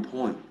at 1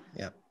 point.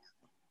 Yep.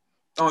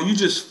 Oh, you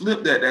just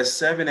flipped that. That's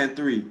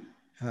 7-3,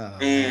 and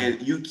man.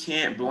 You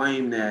can't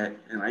blame that.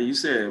 And like you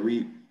said,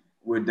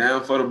 we're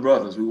down for the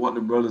brothers. We want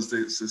the brothers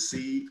to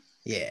succeed.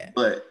 Yeah.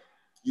 But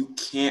you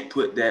can't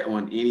put that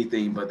on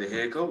anything but the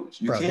head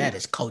coach. You can't. That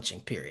is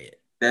coaching. Period.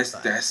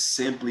 That's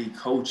simply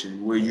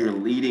coaching, where you're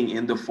leading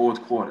in the fourth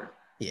quarter.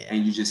 Yeah.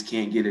 And you just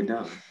can't get it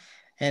done.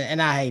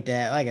 And I hate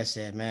that. Like I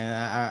said,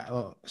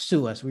 man,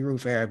 sue us. We root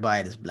for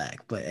everybody that's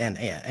black, but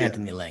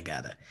Anthony Lynn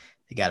gotta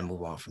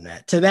move on from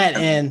that. To that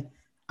end,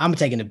 I'm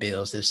taking the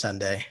Bills this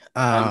Sunday.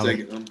 I'm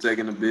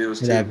taking the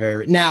Bills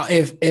too. Now,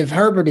 if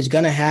Herbert is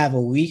gonna have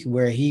a week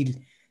where he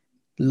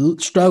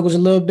struggles a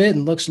little bit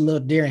and looks a little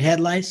deer in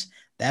headlights,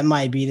 that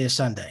might be this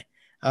Sunday.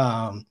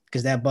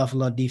 Because that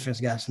Buffalo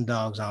defense got some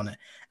dogs on it.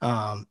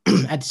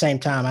 At the same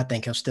time, I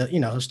think he'll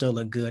still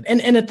look good.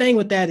 And the thing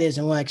with that is,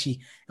 and we'll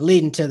actually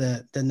lead into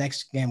the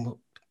next game, we'll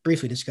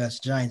briefly discuss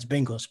Giants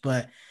Bengals,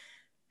 but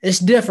it's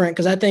different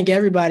because I think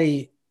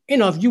everybody,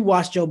 if you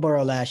watched Joe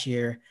Burrow last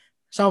year,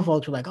 some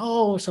folks were like,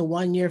 oh, it's a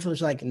 1 year.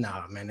 It's like,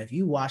 nah, man, if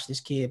you watch this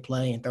kid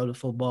play and throw the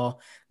football,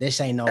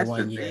 this ain't no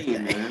 1 year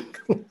thing.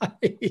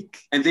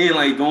 And then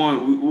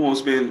we won't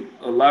spend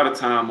a lot of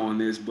time on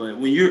this, but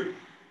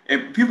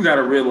and people got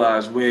to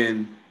realize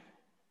when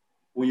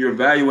you're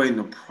evaluating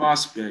the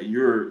prospect,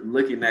 you're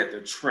looking at the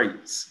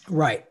traits.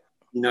 Right.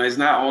 It's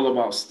not all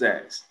about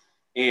stats.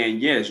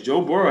 And yes,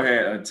 Joe Burrow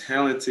had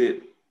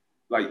talented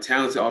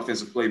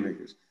offensive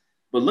playmakers.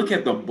 But look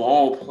at the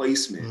ball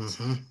placements.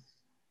 Mm-hmm.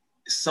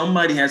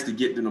 Somebody has to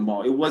get them the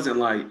ball. It wasn't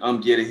like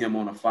I'm getting him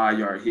on a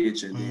 5-yard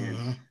hitch and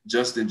then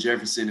Justin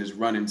Jefferson is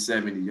running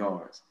 70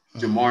 yards.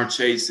 Jamar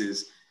Chase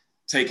is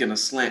taking a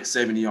slant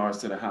 70 yards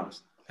to the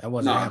house.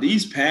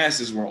 These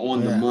passes were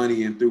on the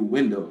money and through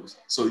windows.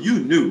 So you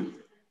knew.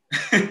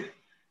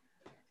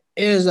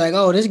 It was like,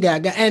 oh, this guy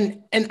got,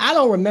 and I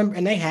don't remember,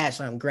 and they had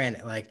some,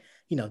 granted,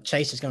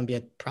 Chase is going to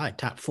be probably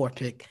top 4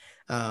 pick.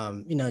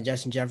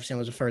 Justin Jefferson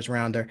was a first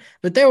rounder,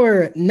 but there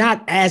were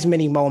not as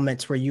many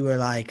moments where you were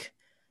like,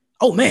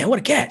 oh man, what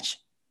a catch.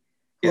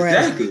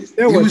 Exactly.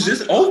 He was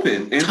just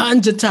open.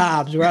 Tons of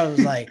times where I was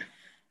like,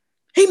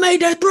 he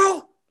made that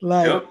throw.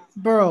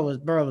 Burrow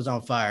was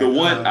on fire.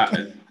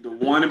 The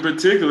one in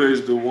particular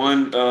is the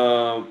one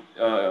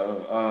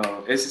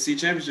SEC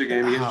championship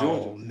game against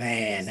Georgia. Oh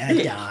man,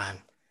 that dime.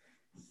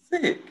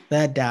 Sick.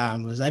 That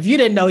dime was. If you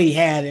didn't know he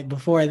had it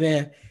before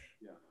then,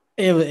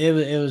 it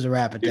was a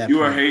wrap at that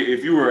point.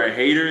 If you were a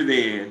hater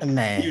then,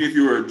 man. Even if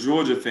you were a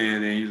Georgia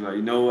fan, then you're like,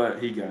 you know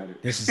what, he got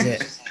it. This is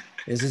it.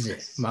 This is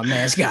it. My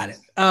man's got it.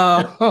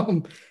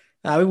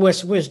 We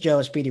wish Joe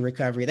a speedy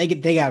recovery.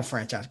 They got a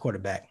franchise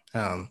quarterback.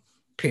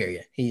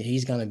 Period.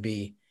 He's gonna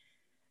be.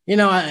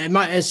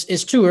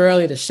 It's too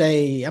early to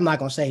say. I'm not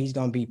gonna say he's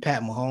gonna be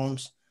Pat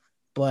Mahomes,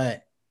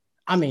 but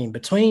I mean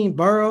between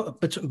Burrow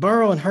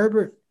and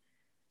Herbert,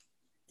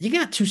 You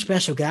got two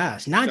special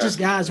guys, not Got just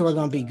two guys who are special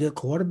going to be guys. good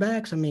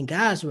quarterbacks. I mean,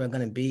 guys who are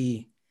going to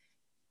be,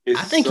 It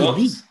I think,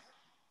 elite. sucks.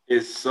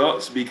 It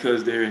sucks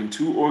because they're in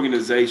two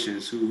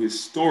organizations who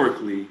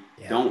historically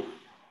Yeah. don't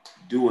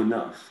do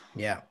enough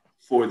Yeah.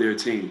 for their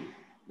team.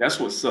 That's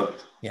what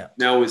sucks. Yeah.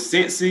 Now with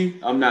Cincy,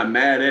 I'm not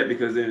mad at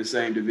because they're in the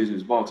same division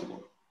as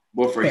Baltimore.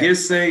 But for Fair.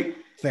 his sake,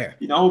 Fair.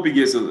 I hope he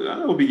gets a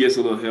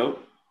little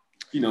help.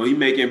 He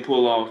can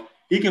pull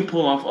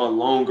off a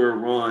longer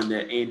run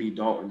that Andy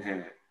Dalton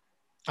had.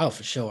 Oh,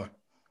 for sure.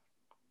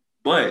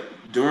 But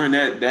during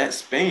that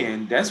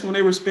span, that's when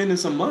they were spending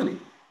some money.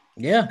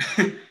 Yeah.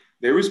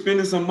 They were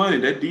spending some money.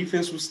 That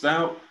defense was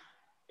stout.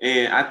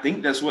 And I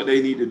think that's what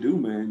they need to do,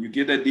 man. You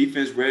get that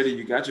defense ready.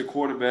 You got your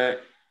quarterback.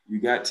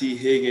 You got T.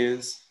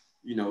 Higgins.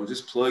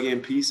 Just plug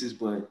in pieces,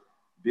 but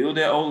build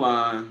that O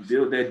line,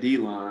 build that D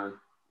line.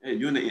 Hey,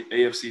 you're in the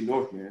AFC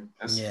North, man.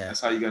 Yeah.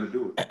 That's how you got to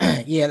do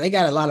it. Yeah, they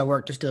got a lot of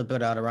work to still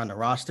build out around the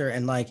roster.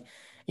 And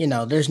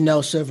there's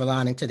no silver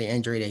lining to the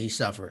injury that he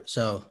suffered.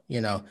 So,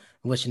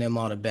 wishing him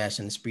all the best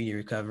and speedy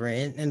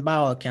recovery. And by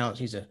all accounts,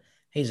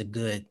 he's a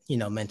good,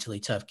 mentally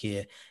tough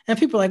kid. And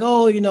people are like,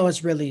 oh,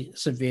 it's really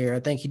severe.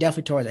 I think he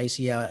definitely tore his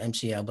ACL,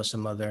 MCL, but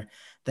some other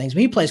things.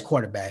 But he plays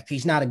quarterback.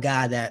 He's not a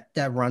guy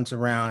that runs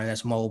around and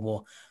that's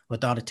mobile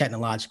with all the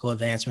technological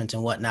advancements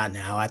and whatnot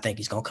now. I think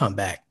he's going to come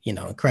back,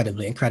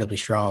 incredibly, incredibly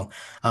strong.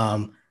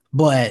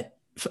 But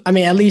I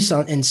mean, at least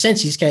in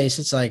Cincy's case,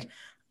 it's like,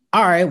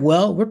 all right,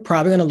 well, we're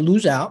probably going to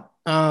lose out.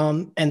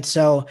 And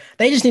so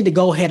they just need to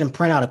go ahead and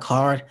print out a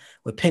card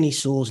with Penny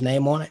Sewell's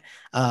name on it.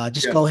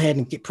 Just go ahead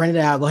and get printed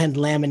out, go ahead and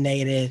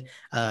laminate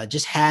it.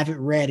 Just have it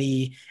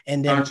ready.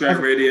 And then contract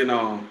ready and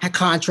all.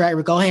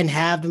 Contract, go ahead and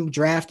have them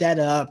draft that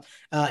up.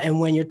 And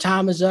when your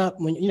time is up,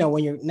 when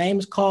your name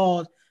is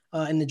called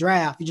in the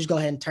draft, you just go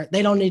ahead and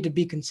they don't need to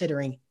be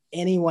considering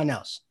anyone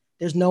else.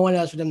 There's no one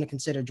else for them to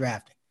consider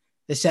drafting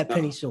except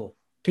Penny Sewell,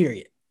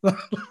 period. You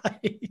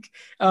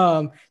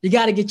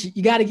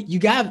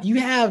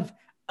have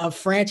a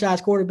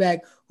franchise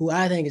quarterback who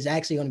I think is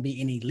actually going to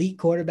be an elite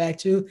quarterback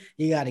too.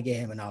 You got to get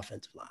him an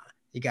offensive line.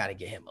 You got to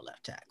get him a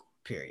left tackle,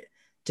 period.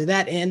 To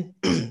that end,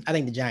 I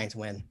think the Giants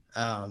win.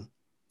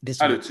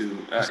 This I do too.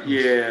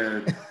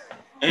 Yeah.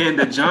 And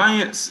the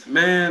Giants,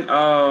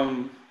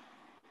 man,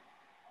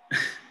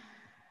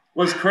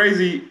 what's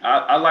crazy,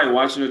 I like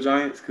watching the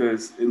Giants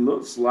because it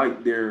looks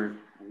like they're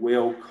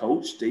well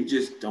coached. They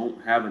just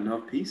don't have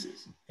enough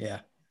pieces. Yeah.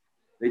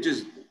 They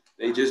just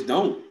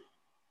don't.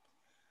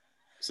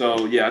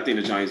 So yeah, I think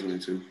the Giants win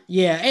too.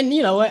 Yeah, and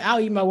you know what? I'll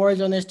eat my words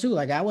on this too.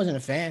 Like I wasn't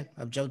a fan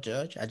of Joe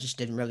Judge. I just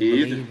didn't really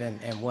believe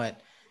in what.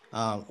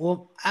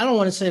 Well, I don't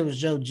want to say it was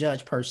Joe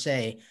Judge per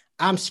se.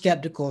 I'm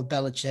skeptical of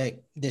Belichick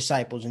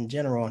disciples in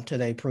general until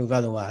they prove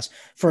otherwise.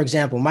 For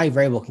example, Mike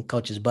Vrabel can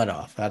coach his butt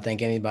off. I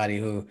think anybody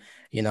who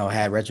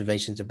had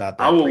reservations about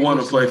that. I would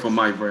want to play for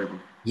Mike Vrabel.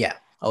 Yeah.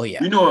 Oh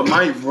yeah. You know what?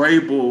 Mike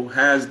Vrabel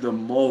has the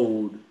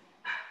mold.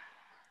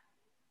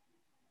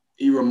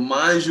 He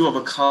reminds you of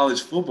a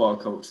college football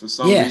coach for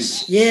some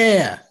reason.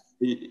 Yeah.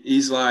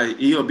 He's like,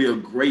 he'll be a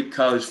great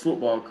college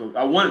football coach.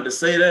 I wanted to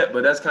say that,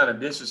 but that's kind of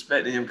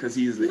disrespecting him because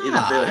he's the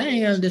NFL. I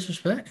ain't gonna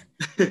disrespect.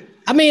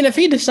 I mean, if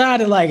he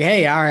decided like,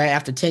 hey, all right,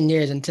 after 10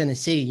 years in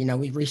Tennessee,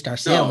 we've reached our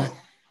ceiling. No,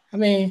 I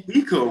mean,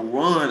 he could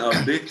run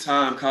a big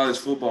time college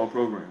football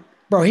program.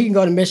 Bro, he can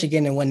go to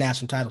Michigan and win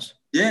national titles.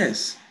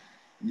 Yes.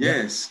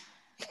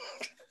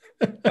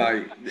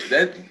 Like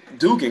that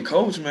dude can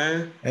coach,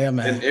 man. Yeah,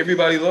 man. And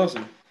everybody loves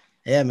him.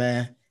 Yeah,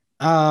 man.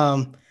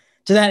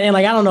 To that end,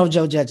 like I don't know if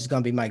Joe Judge is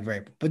gonna be Mike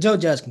Vrabel, but Joe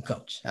Judge can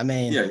coach. I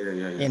mean,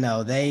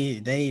 yeah.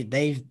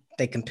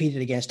 They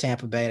competed against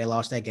Tampa Bay. They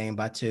lost that game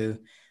by 2.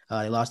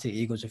 They lost to the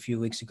Eagles a few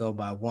weeks ago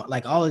by 1.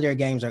 Like all of their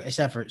games are,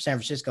 except for San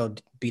Francisco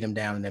beat them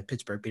down, and then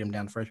Pittsburgh beat them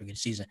down the first week of the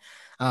season.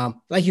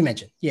 Like you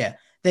mentioned, yeah,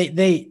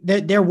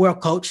 they're well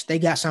coached. They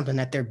got something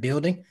that they're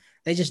building.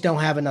 They just don't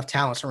have enough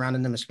talent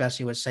surrounding them,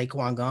 especially with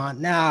Saquon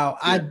gone. Now,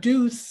 I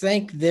do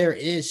think there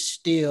is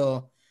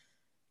still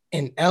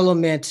an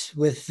element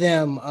with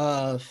them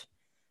of,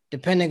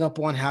 depending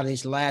upon how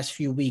these last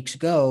few weeks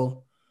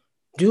go,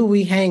 do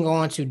we hang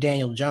on to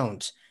Daniel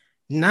Jones?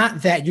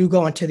 Not that you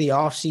go into the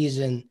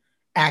offseason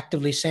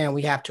actively saying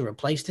we have to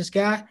replace this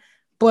guy,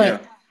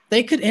 but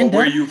they could end up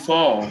where you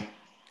fall.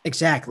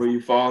 Exactly. Where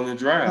you fall in the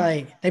draft.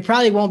 Like, they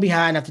probably won't be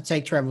high enough to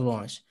take Trevor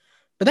Lawrence,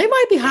 but they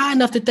might be high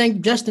enough to take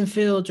Justin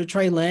Fields or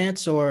Trey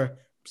Lance or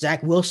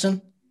Zach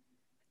Wilson.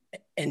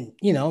 And,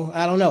 I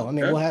don't know. I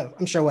mean,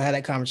 I'm sure we'll have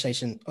that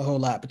conversation a whole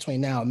lot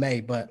between now and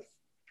May, but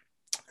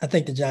I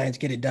think the Giants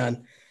get it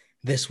done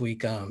this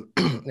week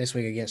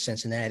against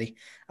Cincinnati.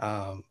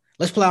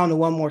 Let's play on to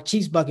one more.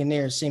 Chiefs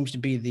Buccaneers seems to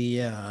be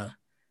the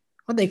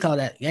what they call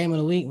that, game of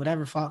the week,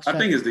 whatever Fox. I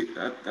think it's the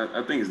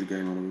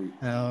game of the week.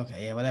 Oh,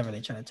 okay, yeah, whatever they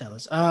try to tell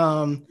us.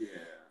 I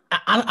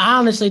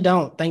honestly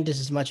don't think this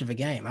is much of a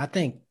game. I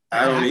think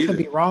I could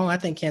be wrong. I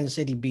think Kansas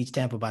City beats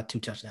Tampa by 2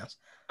 touchdowns.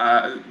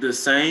 The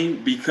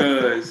same,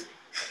 because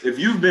if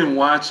you've been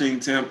watching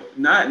Tampa,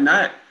 I'm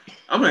not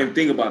even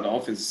thinking about the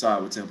offensive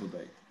side with Tampa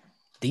Bay.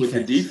 With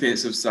the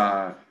defensive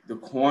side, the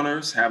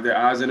corners have their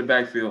eyes in the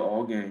backfield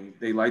all game.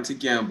 They like to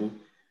gamble.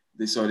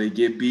 So they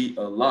get beat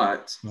a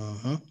lot.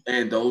 Mm-hmm.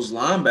 And those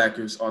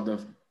linebackers are the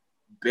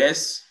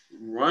best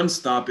run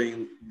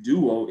stopping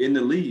duo in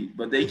the league,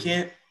 but they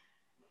can't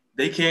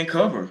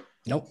cover.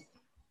 Nope.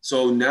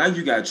 So now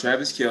you got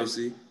Travis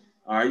Kelce.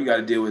 All right, you got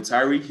to deal with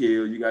Tyreek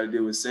Hill. You got to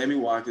deal with Sammy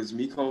Watkins,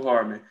 Mecole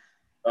Hardman,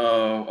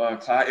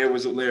 Clyde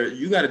Edwards-Helaire.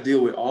 You got to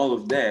deal with all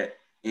of that,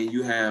 and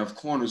you have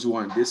corners who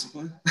aren't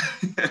disciplined,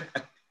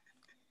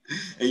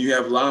 and you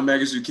have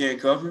linebackers who can't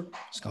cover.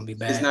 It's gonna be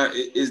bad.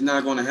 It's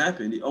not going to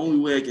happen. The only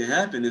way it can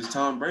happen is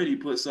Tom Brady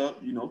puts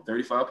up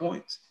 35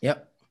 points.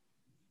 Yep.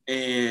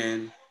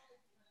 And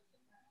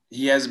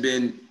he has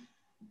been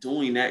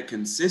doing that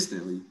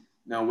consistently.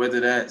 Now, whether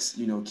that's,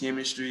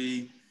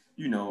 chemistry,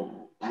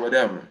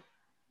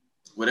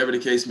 whatever the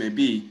case may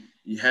be,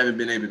 you haven't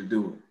been able to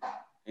do it.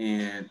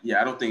 And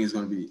yeah, I don't think it's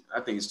going to be,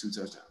 I think it's 2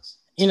 touchdowns.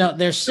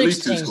 There's 16, at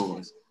least 2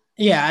 scores.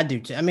 Yeah, I do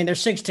too. I mean, they're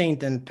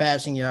 16th in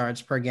passing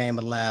yards per game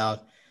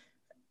allowed,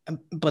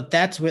 but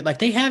that's with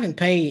they haven't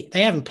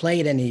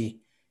played any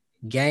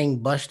gang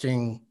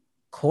busting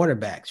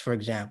quarterbacks, for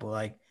example.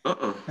 I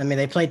mean,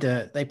 they played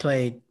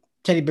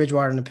Teddy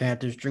Bridgewater and the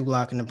Panthers, Drew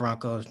Lock and the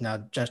Broncos. Now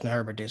Justin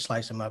Herbert did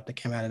slice them up. They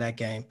came out of that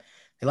game.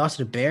 They lost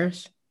to the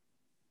Bears.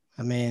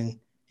 I mean,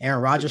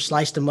 Aaron Rodgers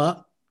sliced them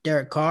up.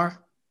 Derek Carr.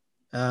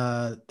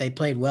 They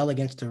played well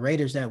against the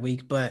Raiders that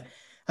week, but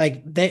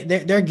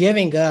they're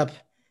giving up.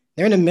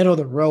 They're in the middle of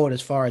the road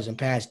as far as in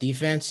pass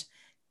defense,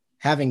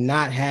 having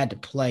not had to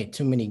play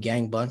too many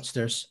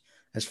gangbusters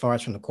as far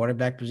as from the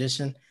quarterback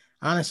position.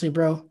 Honestly,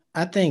 bro,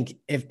 I think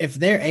if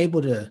they're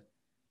able to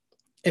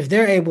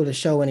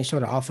show any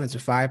sort of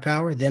offensive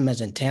firepower, them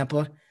as in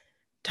Tampa,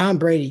 Tom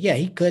Brady, yeah,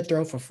 he could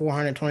throw for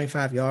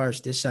 425 yards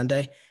this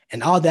Sunday.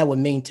 And all that would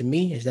mean to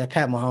me is that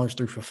Pat Mahomes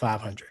threw for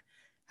 500.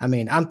 I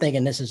mean, I'm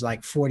thinking this is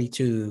like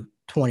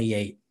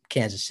 42-28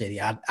 Kansas City.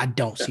 I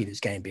don't see this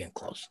game being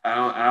close.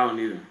 I don't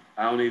either.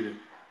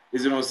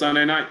 Is it on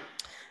Sunday night?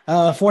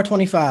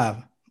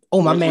 425.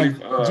 Oh, my man,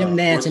 Jim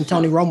Nantz and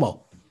Tony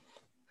Romo.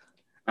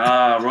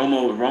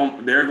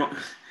 Romo, they're going.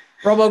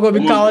 Romo going to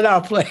be calling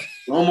out play.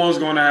 Romo's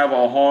going to have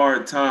a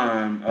hard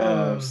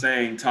time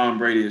saying Tom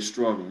Brady is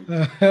struggling.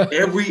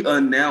 Every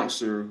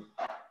announcer,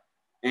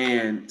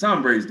 and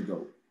Tom Brady's the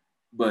GOAT,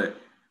 but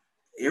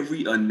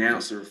every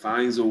announcer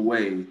finds a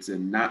way to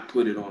not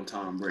put it on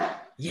Tom Brady.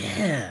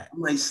 Yeah.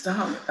 I'm like,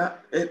 stop.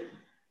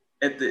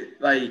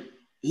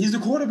 He's the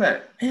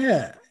quarterback.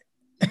 Yeah.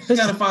 You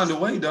got to find a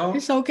way, dog.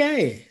 It's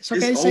okay. It's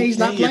okay to say he's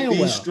not playing well.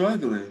 He's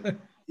struggling.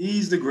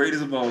 He's the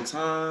greatest of all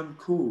time.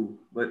 Cool.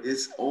 But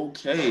it's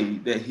okay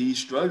that he's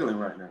struggling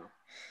right now.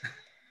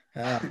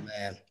 Oh,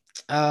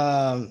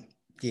 man.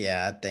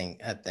 Yeah, I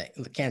think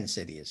Kansas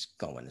City is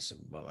going to win the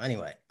Super Bowl.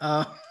 Anyway.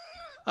 All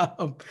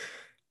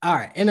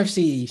right. NFC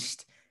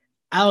East.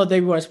 I don't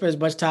think we want to spend as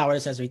much time with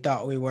this as we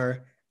thought we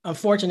were.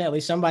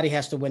 Unfortunately, somebody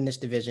has to win this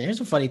division. Here's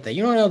a funny thing.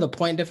 You don't know the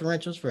point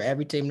differentials for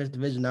every team in this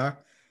division are?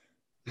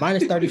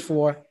 Minus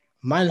 34,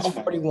 minus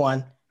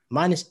 41,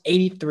 minus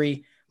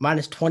 83,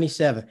 minus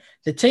 27.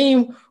 The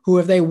team who,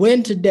 if they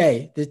win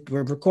today,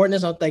 we're recording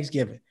this on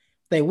Thanksgiving.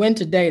 If they win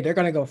today, they're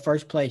going to go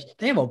first place.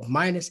 They have a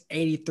minus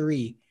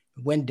 83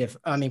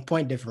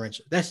 point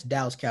differential. That's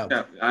Dallas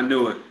Cowboys. Yeah, I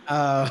knew it.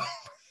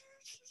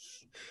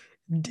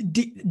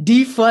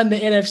 Defund the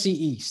NFC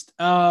East.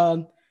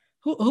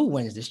 Who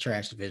wins this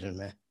trash division,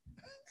 man?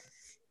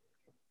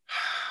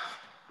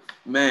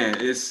 Man,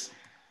 it's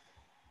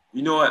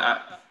what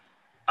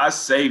I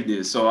saved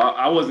this, so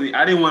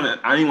I didn't want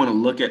to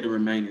look at the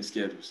remaining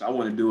schedules. I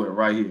want to do it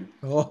right here.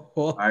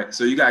 All right,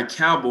 so you got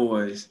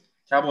Cowboys.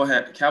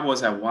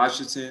 Cowboys have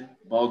Washington,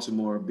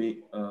 Baltimore,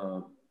 the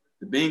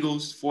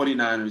Bengals,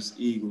 49ers,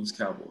 Eagles,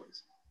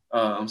 Cowboys.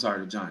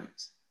 The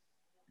Giants.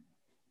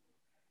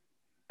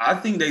 I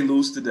think they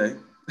lose today.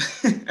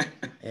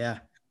 Yeah.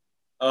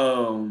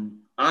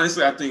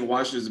 Honestly, I think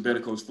Washington's a better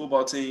coached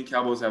football team.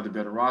 Cowboys have the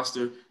better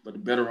roster, but the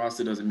better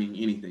roster doesn't mean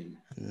anything.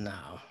 No.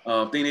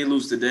 I think they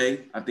lose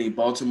today. I think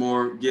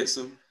Baltimore gets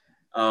them.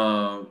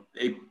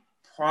 They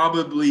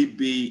probably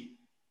beat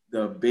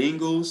the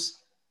Bengals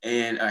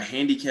and a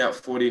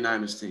handicapped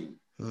 49ers team.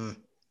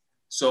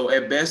 So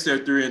at best, they're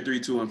 3-3,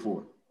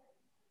 2-4.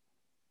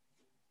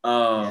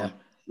 Yeah.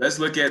 Let's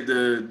look at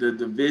the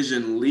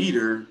division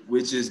leader,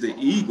 which is the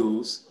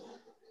Eagles.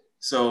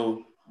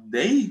 So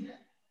they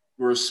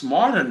were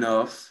smart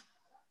enough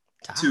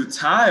to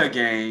tie a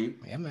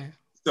game. Yeah, man.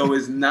 So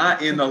it's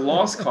not in the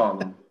loss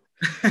column.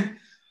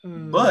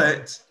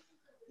 But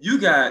you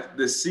got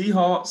the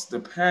Seahawks, the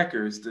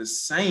Packers, the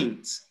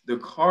Saints, the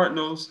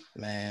Cardinals.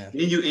 Man.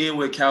 Then you end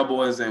with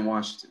Cowboys and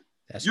Washington.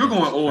 You're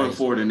going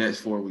 0-4 the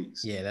next 4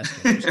 weeks. Yeah, that's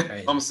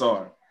crazy. I'm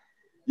sorry.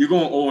 You're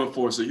going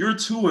 0-4. So you're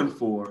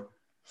 2-4.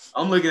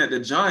 I'm looking at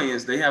the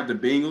Giants. They have the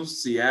Bengals,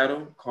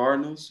 Seattle,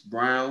 Cardinals,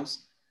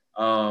 Browns,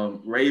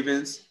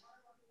 Ravens,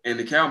 and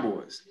the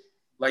Cowboys.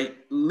 Like,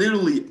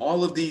 literally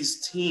all of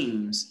these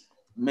teams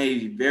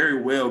may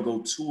very well go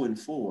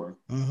 2-4.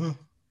 Mm-hmm.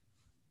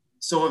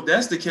 So if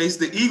that's the case,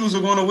 the Eagles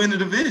are going to win the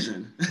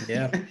division.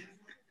 Yeah.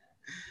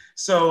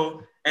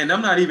 So, and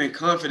I'm not even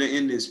confident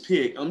in this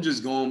pick. I'm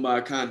just going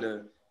by kind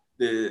of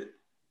the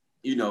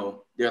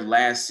their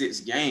last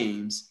 6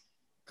 games,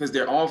 because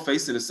they're all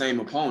facing the same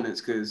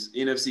opponents, because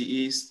NFC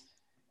East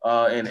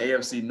and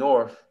AFC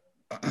North,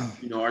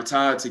 are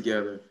tied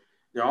together.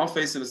 They're all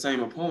facing the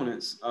same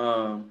opponents.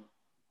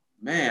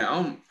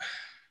 Man,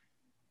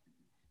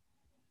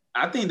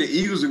 I think the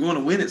Eagles are going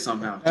to win it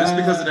somehow, just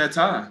because of that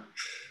tie.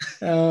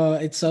 Oh,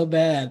 it's so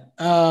bad.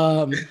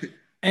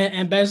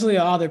 And basically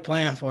all they're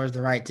playing for is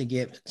the right to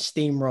get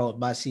steamrolled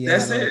by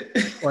Seattle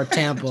or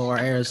Tampa or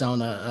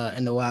Arizona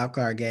in the wild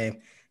card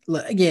game.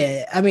 Look,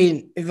 yeah, I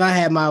mean, if I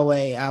had my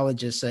way, I would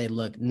just say,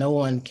 look, no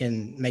one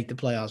can make the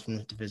playoffs from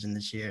this division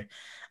this year.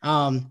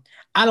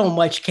 I don't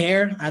much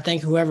care. I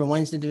think whoever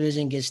wins the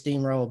division gets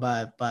steamrolled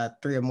by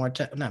 3 or more.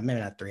 Maybe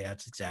not 3.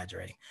 That's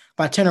exaggerating.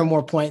 By 10 or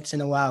more points in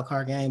the wild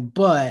card game,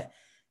 but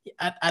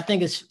I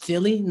think it's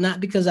Philly, not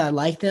because I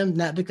like them,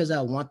 not because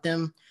I want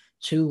them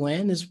to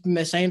win. It's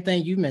the same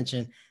thing you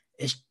mentioned.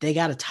 They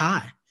got a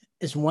tie.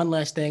 It's one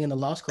less thing in the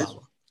loss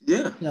column.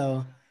 Yeah.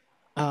 So,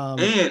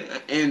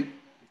 and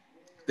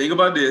think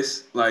about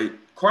this: like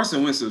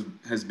Carson Wentz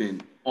has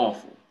been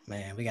awful.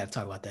 Man, we got to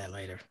talk about that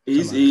later.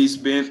 He's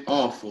been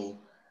awful.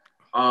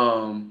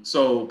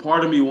 So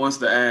part of me wants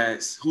to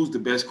ask, who's the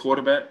best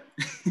quarterback?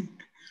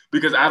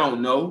 Because I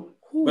don't know,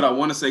 but I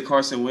want to say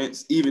Carson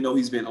Wentz, even though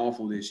he's been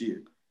awful this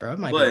year. Bro, it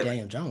might be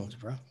Daniel Jones,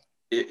 bro.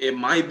 It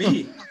might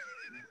be.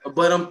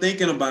 But I'm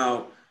thinking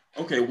about,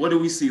 okay, what did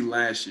we see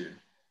last year?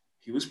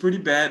 He was pretty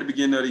bad at the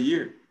beginning of the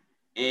year.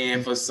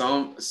 And for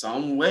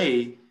some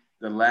way,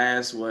 the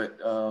last 4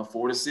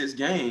 to 6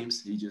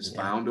 games, he just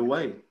found a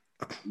way.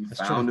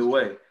 A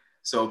way.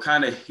 So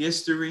kind of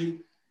history,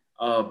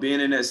 being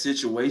in that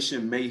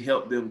situation may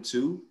help them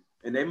too.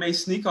 And they may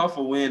sneak off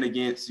a win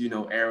against,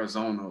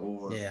 Arizona,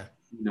 or,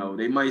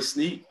 they might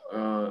sneak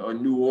or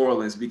New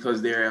Orleans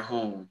because they're at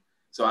home.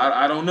 So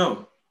I don't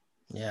know.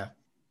 Yeah.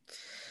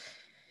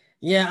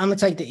 Yeah, I'm going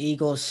to take the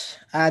Eagles.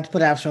 I'd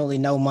put absolutely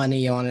no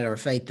money on it or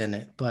faith in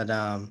it. But,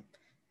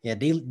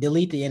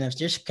 delete the NFC.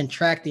 Just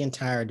contract the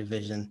entire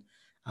division.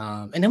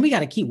 And then we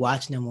got to keep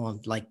watching them on,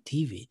 like,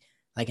 TV.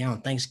 Like,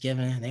 on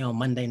Thanksgiving, they on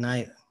Monday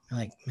night.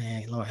 Like,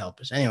 man, Lord help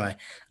us. Anyway,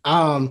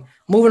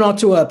 moving on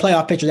to a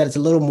playoff picture that is a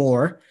little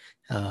more,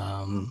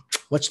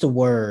 what's the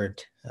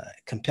word?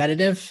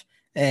 Competitive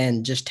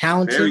and just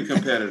talented. Very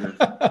competitive.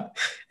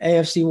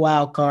 AFC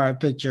wild card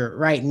picture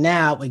right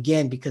now,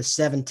 again, because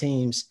 7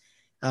 teams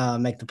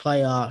make the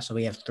playoffs. So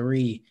we have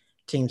 3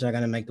 teams that are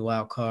going to make the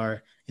wild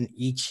card in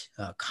each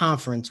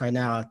conference right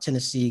now.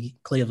 Tennessee,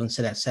 Cleveland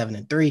sit at 7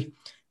 and 3,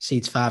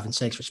 seeds 5 and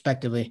 6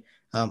 respectively.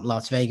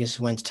 Las Vegas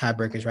wins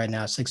tiebreakers right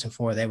now, 6 and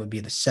 4. They would be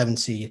the 7th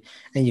seed.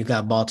 And you've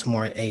got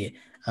Baltimore at 8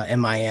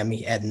 and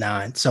Miami at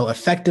 9. So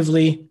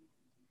effectively,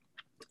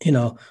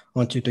 1,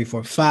 2, 3,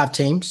 4, 5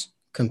 teams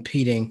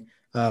competing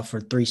for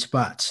 3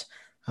 spots.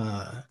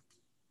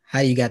 How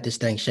you got this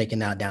thing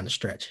shaking out down the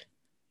stretch?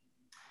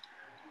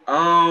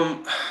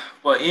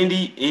 Well,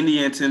 Indy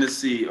and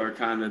Tennessee are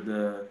kind of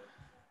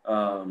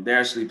they're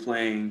actually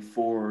playing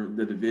for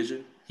the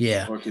division.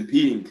 Yeah. Or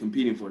competing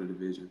for the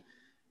division.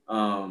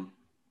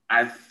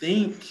 I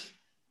think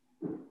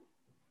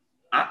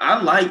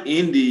I like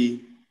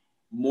Indy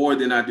more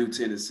than I do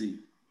Tennessee.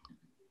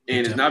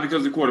 And it's not because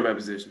of the quarterback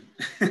position.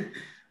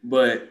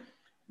 But,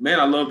 man,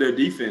 I love their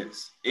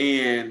defense.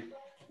 And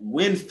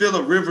when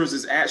Phillip Rivers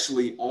is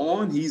actually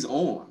on, he's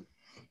on.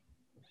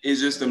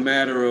 It's just a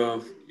matter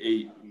of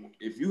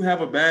if you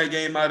have a bad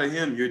game out of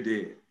him, you're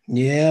dead.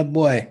 Yeah,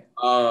 boy.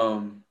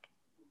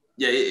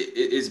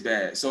 It's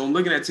bad. So I'm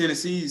looking at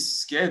Tennessee's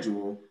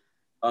schedule.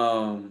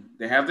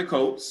 They have the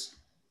Colts.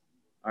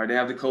 All right, they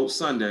have the Colts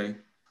Sunday,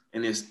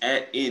 and it's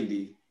at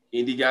Indy.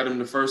 Indy got them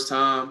the first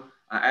time.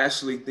 I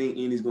actually think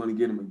Indy's going to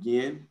get them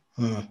again.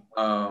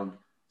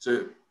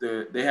 So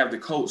they have the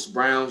Colts,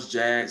 Browns,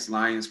 Jags,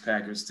 Lions,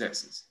 Packers,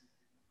 Texans.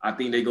 I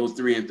think they go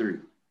 3 and 3.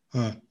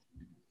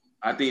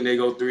 I think they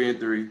go 3 and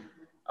 3.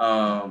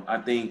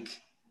 I think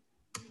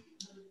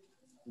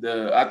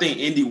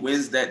Indy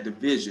wins that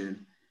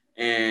division.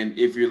 And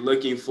if you're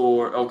looking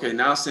for, okay,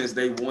 now since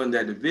they won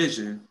that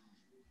division,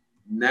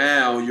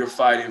 now you're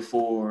fighting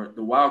for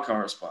the wild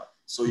card spot.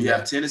 So you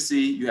have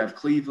Tennessee, you have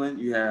Cleveland,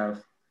 you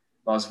have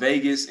Las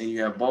Vegas, and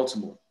you have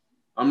Baltimore.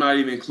 I'm not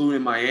even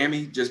including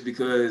Miami just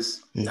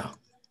because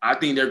I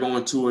think they're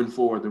going 2 and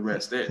 4 the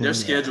rest. Their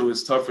schedule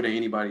is tougher than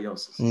anybody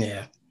else's.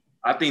 Yeah.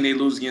 I think they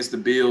lose against the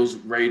Bills,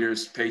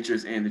 Raiders,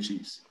 Patriots, and the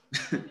Chiefs.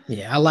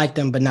 Yeah, I like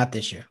them, but not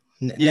this year.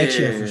 Next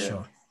year for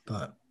sure.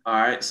 But all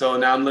right, so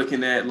now I'm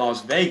looking at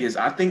Las Vegas.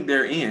 I think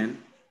they're in.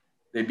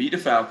 They beat the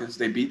Falcons.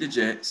 They beat the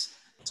Jets.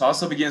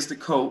 Toss up against the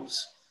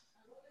Colts.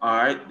 All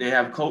right, they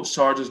have Colts,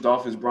 Chargers,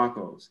 Dolphins,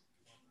 Broncos.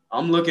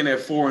 I'm looking at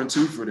 4 and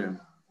 2 for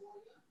them.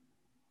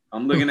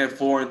 I'm looking at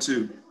 4 and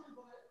 2.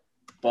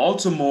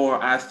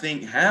 Baltimore, I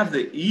think, have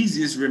the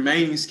easiest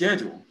remaining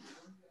schedule.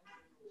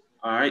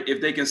 All right, if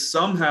they can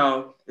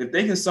somehow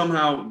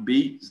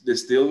beat the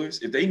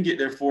Steelers, if they can get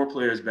their 4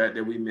 players back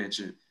that we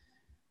mentioned,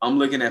 I'm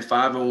looking at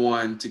 5 and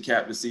 1 to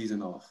cap the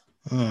season off.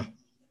 All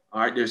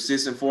right, they're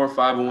 6 and 4.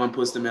 5 and 1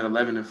 puts them at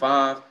 11 and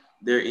 5.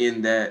 They're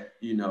in that,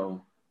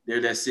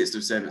 they're that 6th or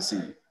 7th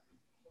seed.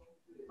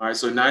 All right,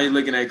 so now you're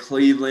looking at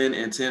Cleveland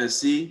and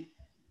Tennessee.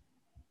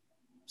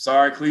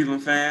 Sorry,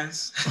 Cleveland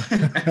fans.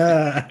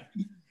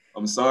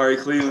 I'm sorry,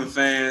 Cleveland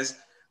fans,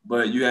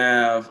 but you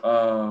have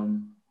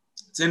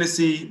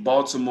Tennessee,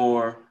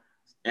 Baltimore,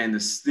 and the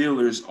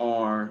Steelers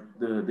are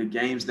the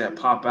games that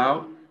pop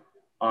out.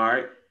 All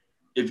right.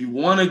 If you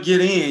want to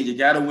get in, you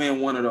got to win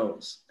one of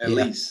those at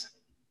least,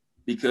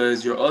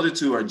 because your other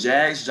two are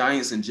Jags,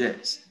 Giants, and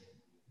Jets.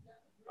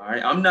 All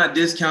right. I'm not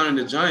discounting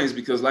the Giants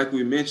because, like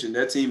we mentioned,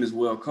 that team is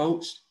well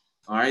coached.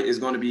 All right. It's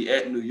going to be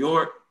at New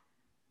York.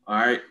 All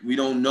right. We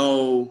don't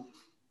know.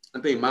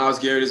 I think Myles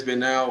Garrett has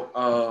been out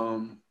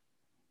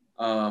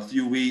a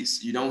few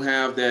weeks. You don't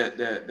have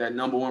that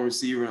number one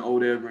receiver in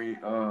Odell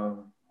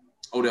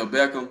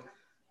Beckham.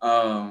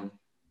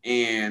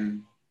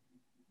 And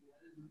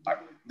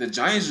the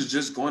Giants are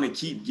just going to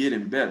keep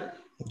getting better.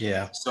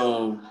 Yeah.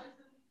 So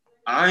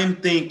I'm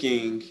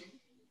thinking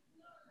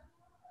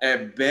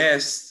at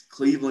best,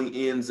 Cleveland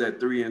ends at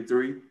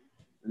 3-3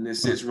 in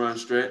this 6-run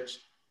stretch.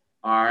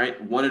 All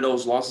right. One of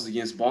those losses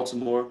against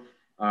Baltimore.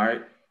 All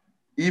right.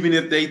 Even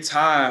if they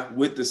tie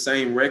with the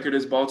same record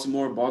as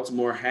Baltimore,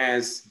 Baltimore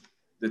has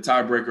the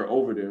tiebreaker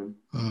over them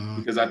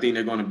because I think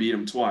they're going to beat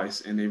them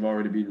twice, and they've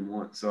already beaten them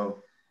once.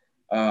 So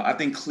I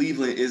think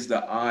Cleveland is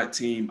the odd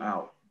team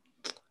out.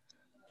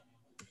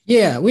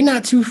 Yeah, we're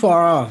not too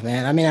far off,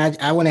 man. I mean,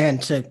 I went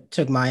ahead and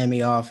took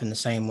Miami off in the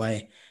same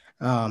way.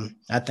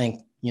 I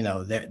think,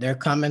 they're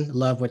coming,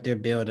 love what they're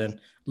building,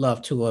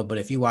 love Tua. But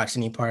if you watch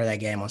any part of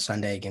that game on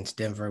Sunday against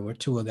Denver, where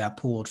Tua got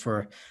pulled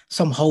for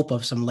some hope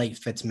of some late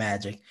Fitz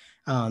magic,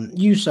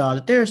 you saw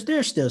that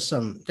there's still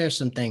some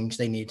things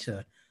they need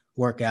to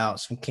work out,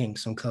 some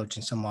kinks, some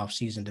coaching, some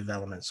offseason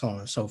development, so on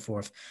and so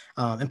forth.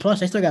 And plus,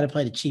 they still got to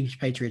play the Chiefs,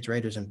 Patriots,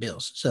 Raiders, and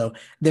Bills. So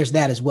there's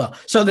that as well.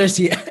 So there's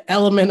the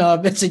element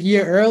of it's a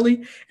year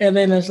early, and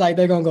then it's like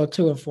they're going to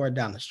go 2-4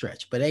 down the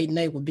stretch. But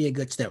 8-8 would be a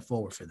good step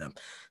forward for them.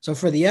 So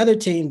for the other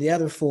team, the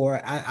other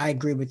four, I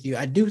agree with you.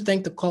 I do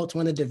think the Colts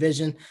win the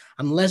division.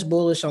 I'm less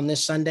bullish on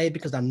this Sunday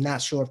because I'm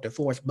not sure if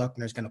DeForest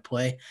Buckner is going to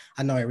play.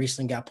 I know he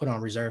recently got put on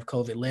reserve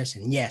COVID list,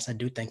 and yes, I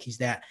do think he's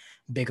that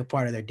bigger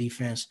part of their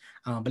defense.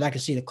 But I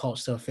can see the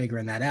Colts still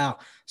figuring that out.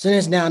 So then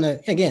it's down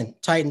to, again,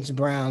 Titans,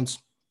 Browns,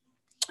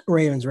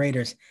 Ravens,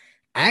 Raiders.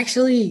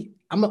 Actually,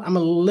 I'm a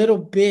little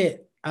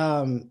bit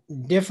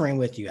differing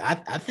with you.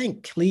 I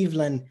think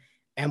Cleveland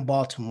and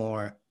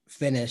Baltimore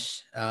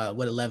finish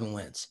with 11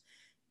 wins.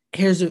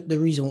 Here's the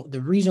reason.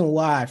 The reason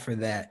why for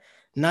that,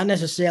 not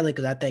necessarily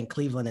because I think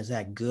Cleveland is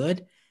that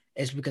good.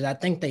 It's because I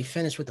think they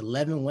finished with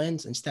 11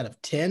 wins instead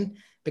of 10,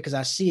 because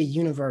I see a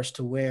universe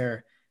to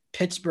where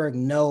Pittsburgh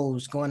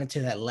knows going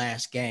into that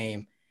last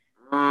game.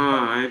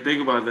 I didn't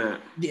think about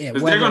that. Yeah,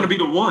 because they're going to be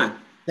the one.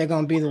 They're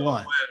going to be the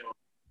one.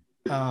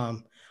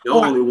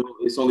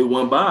 It's only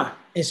one bye.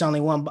 It's only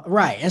one,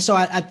 right? And so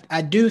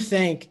I do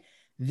think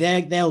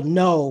they'll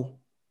know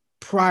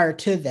prior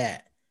to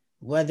that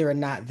whether or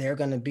not they're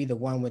going to be the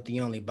one with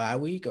the only bye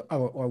week,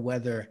 or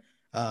whether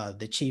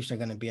the Chiefs are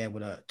going to be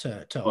able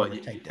to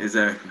overtake them.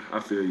 Exactly,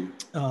 I feel you.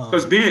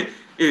 Because Ben,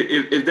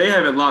 if they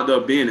have it locked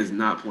up, Ben is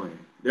not playing.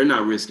 They're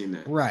not risking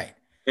that. Right.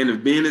 And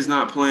if Ben is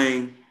not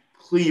playing,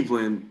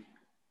 Cleveland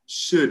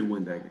should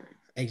win that game.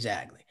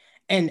 Exactly.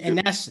 And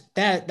that's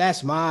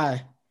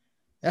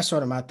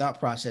sort of my thought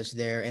process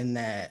there, in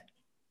that,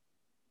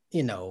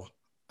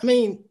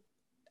 I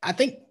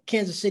think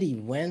Kansas City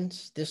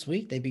wins this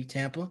week. They beat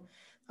Tampa.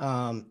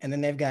 And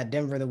then they've got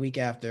Denver the week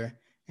after,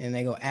 and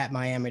they go at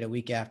Miami the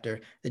week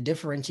after. The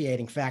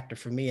differentiating factor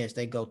for me is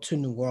they go to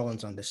New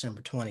Orleans on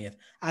December 20th.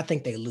 I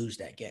think they lose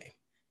that game.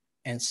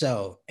 And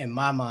so in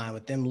my mind,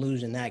 with them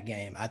losing that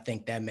game, I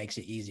think that makes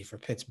it easy for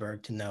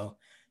Pittsburgh to know,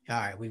 all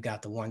right, we've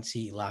got the 1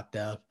 seed locked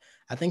up.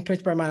 I think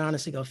Pittsburgh might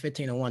honestly go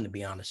 15-1, to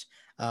be honest.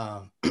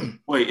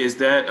 Wait, is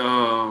that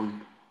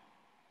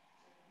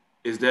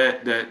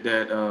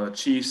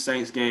Chiefs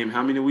Saints game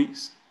how many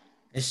weeks?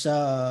 It's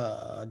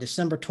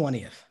December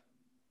 20th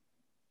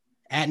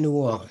at New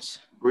Orleans.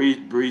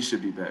 Breeze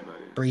should be back by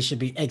then. Breeze should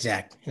be,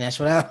 exact. And that's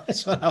what I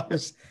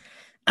was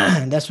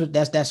that's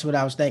what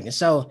I was thinking.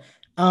 So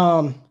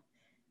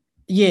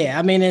yeah,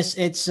 I mean,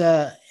 it's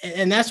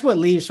and that's what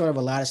leaves sort of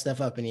a lot of stuff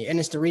up in here. And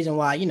it's the reason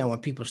why, when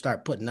people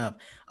start putting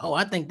up, oh,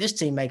 I think this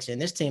team makes it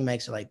and this team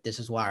makes it, like, this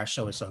is why our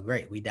show is so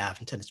great. We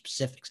dive into the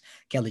specifics.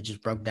 Kelly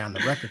just broke down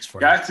the records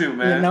for Got to,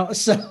 man.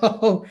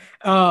 So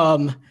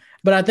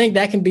but I think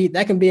that can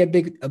be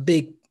a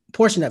big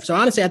portion of it. So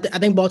honestly, I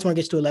think Baltimore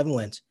gets to 11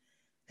 wins.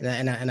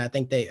 And I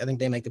think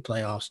they make the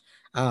playoffs.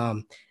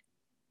 I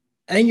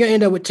think you'll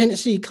end up with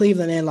Tennessee,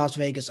 Cleveland, and Las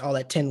Vegas all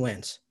at 10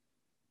 wins.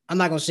 I'm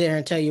not going to sit here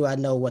and tell you I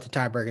know what the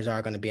tiebreakers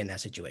are going to be in that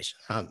situation.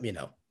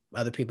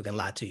 Other people can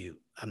lie to you.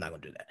 I'm not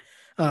going to do that.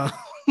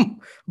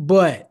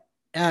 But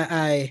if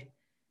I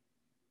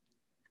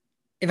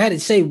had to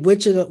say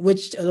which of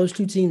those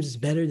two teams is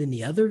better than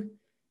the other,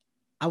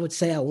 I would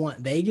say I want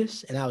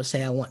Vegas, and I would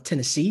say I want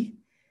Tennessee.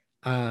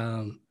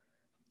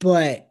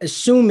 But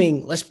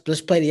assuming,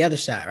 let's play the other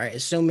side, right?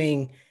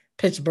 Assuming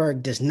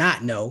Pittsburgh does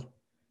not know,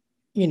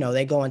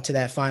 they go into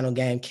that final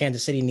game.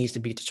 Kansas City needs to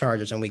beat the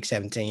Chargers in week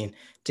 17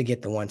 to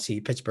get the 1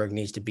 seed. Pittsburgh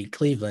needs to beat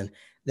Cleveland.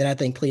 Then I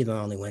think Cleveland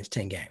only wins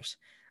 10 games.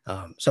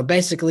 So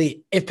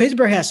basically, if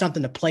Pittsburgh has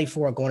something to play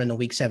for going into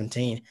week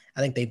 17, I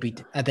think they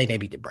beat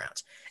the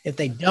Browns. If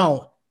they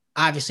don't,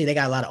 obviously they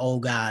got a lot of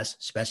old guys,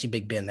 especially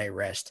Big Ben. They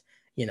rest.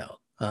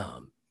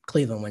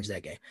 Cleveland wins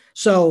that game.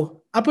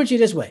 So I'll put you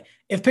this way: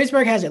 if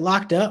Pittsburgh has it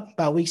locked up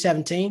by week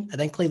 17, I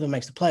think Cleveland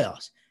makes the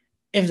playoffs.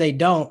 If they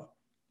don't,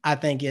 I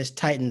think it's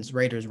Titans,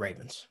 Raiders,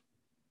 Ravens.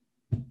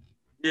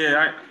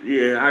 Yeah,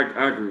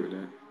 I agree with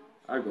that.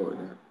 I go with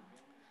that.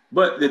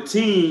 But the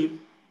team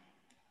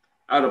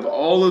out of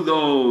all of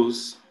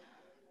those,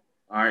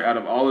 all right, out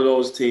of all of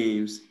those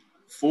teams,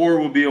 4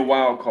 will be a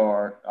wild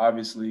card,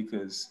 obviously,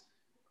 because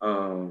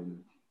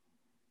one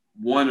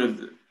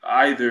of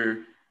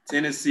either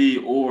Tennessee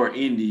or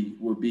Indy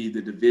will be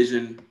the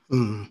division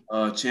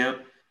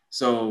champ.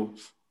 So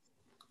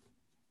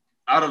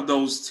out of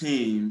those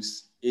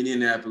teams,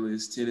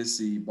 Indianapolis,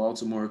 Tennessee,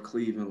 Baltimore,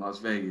 Cleveland, Las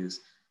Vegas,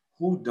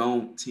 who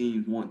don't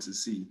teams want to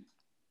see?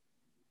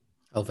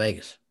 Oh,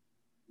 Vegas.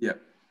 Yeah,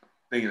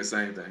 thinking the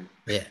same thing.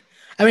 Yeah.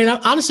 I mean,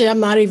 honestly, I'm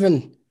not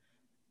even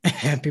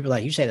 – people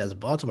like, you say that as a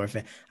Baltimore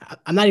fan.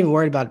 I'm not even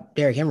worried about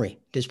Derrick Henry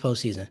this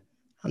postseason.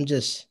 I'm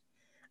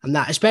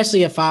not –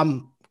 especially if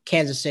I'm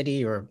Kansas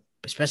City or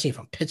especially if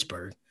I'm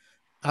Pittsburgh.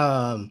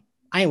 I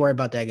ain't worried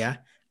about that guy.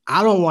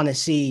 I don't want to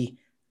see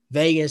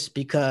Vegas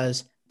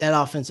because that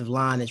offensive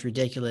line is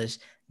ridiculous.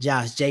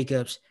 Josh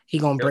Jacobs, he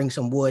going to bring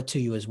some wood to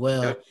you as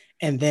well. Yep.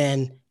 And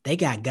then they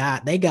got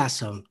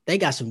some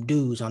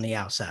dudes on the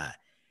outside.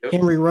 Yep.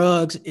 Henry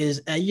Ruggs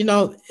is,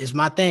 is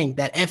my thing.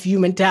 That FU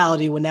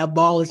mentality when that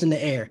ball is in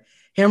the air.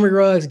 Henry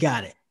Ruggs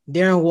got it.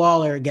 Darren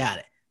Waller got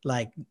it.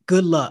 Like,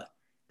 good luck.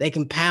 They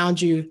can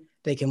pound you.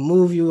 They can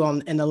move you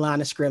in the line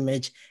of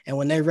scrimmage. And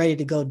when they're ready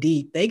to go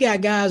deep, they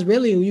got guys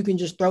really who you can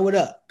just throw it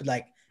up.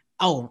 Like,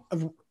 oh,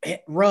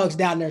 Ruggs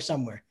down there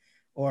somewhere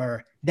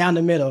or down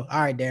the middle.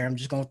 All right, Darren, I'm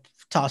just going to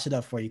toss it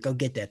up for you. Go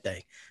get that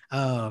thing.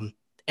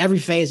 Every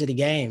phase of the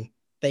game,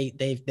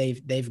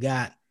 they've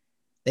got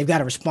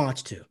a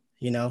response to.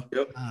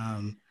 Yep.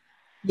 I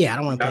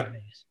don't want to play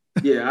Vegas.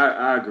 Yeah,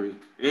 I agree.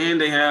 And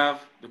they have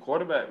the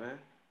quarterback,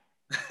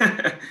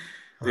 man.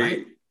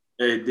 Right.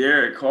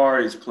 Derek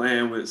Carr is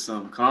playing with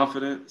some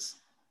confidence.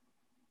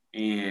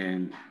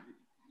 And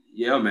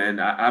yeah, man,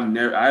 I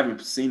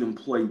haven't seen him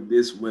play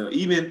this well.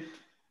 Even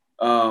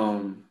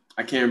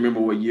I can't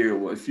remember what year it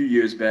was, a few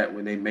years back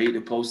when they made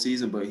the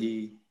postseason, but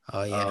he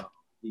got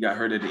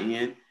hurt at the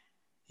end.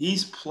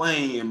 He's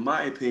playing, in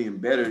my opinion,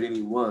 better than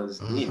he was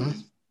then.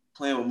 He's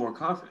playing with more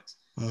confidence.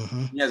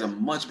 He has a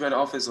much better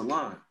offensive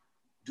line.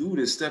 Dude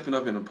is stepping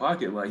up in the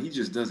pocket like he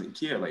just doesn't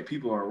care. Like,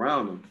 people are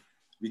around him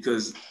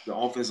because the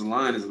offensive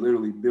line is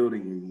literally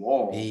building a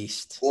wall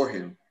for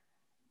him.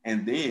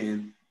 And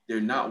then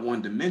they're not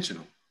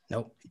one-dimensional.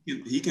 Nope.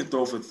 He can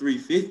throw for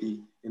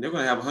 350, and they're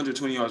going to have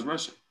 120 yards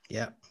rushing.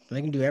 Yeah,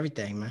 they can do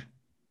everything, man.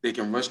 They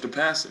can rush the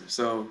passer.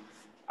 So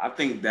I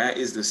think that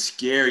is the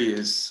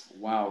scariest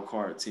wild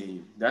card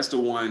team. That's the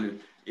one,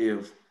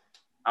 if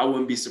I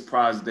wouldn't be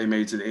surprised if they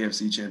made it to the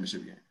AFC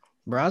Championship game.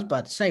 Bro, I was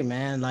about to say,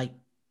 man, like,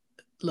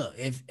 look,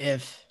 if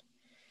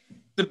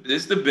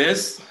it's the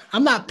best.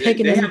 I'm not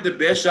picking They have the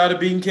best shot of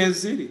beating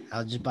Kansas City. I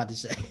was just about to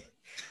say,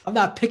 I'm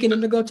not picking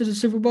them to go to the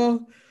Super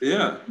Bowl.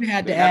 Yeah. You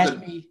had to ask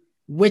me,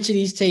 which of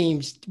these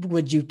teams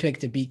would you pick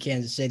to beat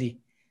Kansas City?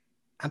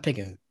 I'm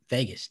picking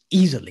Vegas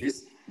easily.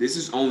 This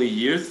is only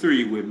year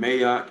 3 with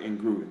Mayock and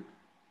Gruden.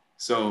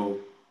 So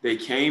they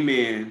came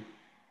in,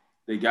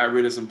 they got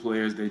rid of some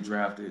players they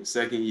drafted.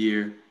 Second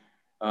year,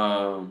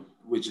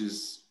 which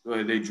is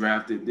they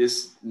drafted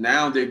this.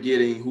 Now they're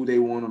getting who they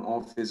want on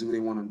offense, who they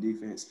want on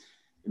defense.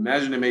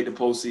 Imagine they make the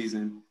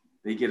postseason.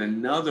 They get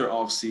another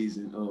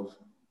offseason of,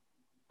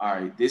 all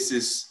right, this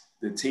is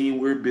the team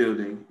we're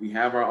building. We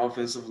have our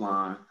offensive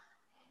line.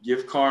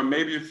 Give Carr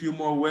maybe a few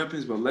more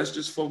weapons, but let's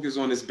just focus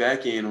on his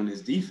back end, on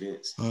his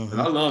defense.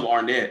 I love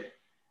Arnett.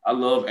 I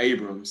love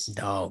Abrams.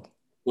 Dog.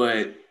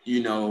 But,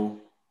 you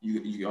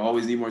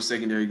always need more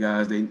secondary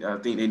guys. I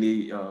think they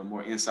need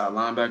more inside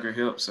linebacker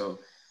help. So,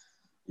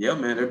 yeah,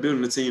 man, they're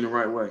building the team the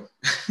right way.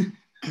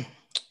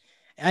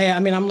 I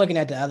mean, I'm looking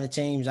at the other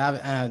teams.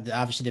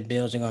 Obviously, the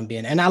Bills are going to be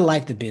in, and I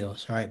like the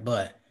Bills, right?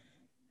 But,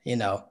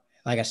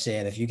 like I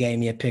said, if you gave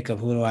me a pick of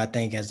who do I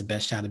think has the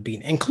best shot of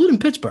beating, including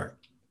Pittsburgh,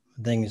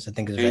 I think it's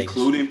Vegas.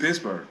 Including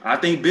Pittsburgh. I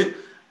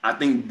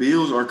think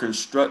Bills are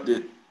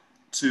constructed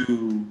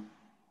to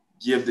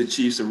give the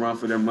Chiefs a run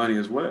for their money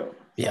as well.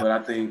 Yeah. But I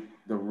think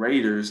the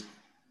Raiders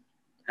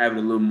have it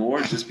a little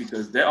more just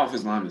because their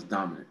offensive line is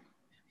dominant.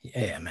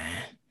 Yeah,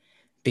 man.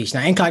 Beast.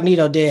 Now,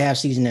 Incognito did have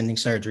season-ending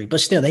surgery,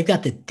 but still, they've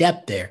got the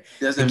depth there.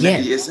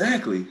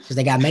 Exactly. Because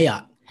they got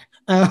Mayock.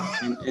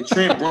 And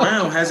Trent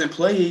Brown hasn't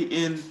played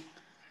in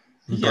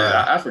 –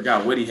 I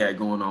forgot what he had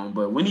going on.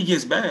 But when he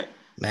gets back,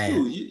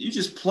 dude, you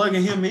just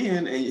plugging him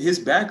in, and his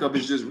backup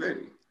is just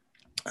ready.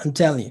 I'm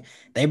telling you,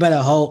 they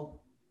better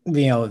hope,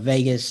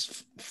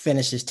 Vegas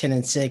finishes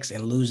 10-6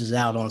 and loses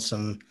out on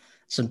some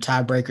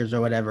tiebreakers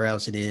or whatever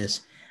else it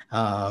is.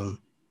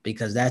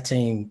 because that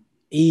team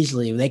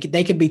easily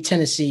they could be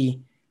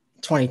Tennessee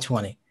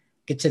 2020,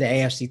 get to the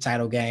AFC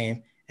title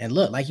game, and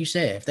look, like you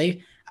said,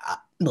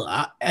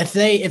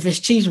 if it's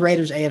Chiefs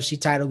Raiders AFC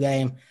title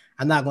game,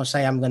 I'm not gonna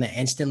say I'm gonna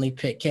instantly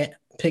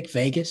pick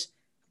Vegas,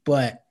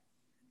 but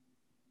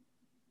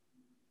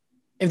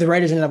if the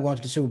Raiders end up going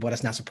to the Super Bowl,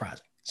 that's not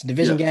surprising. It's a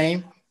division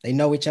game. They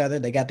know each other.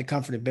 They got the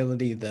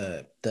comfortability.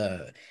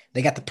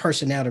 They got the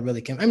personnel to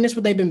really come. I mean, that's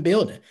what they've been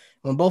building.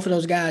 When both of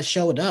those guys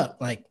showed up,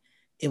 like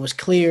it was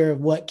clear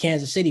what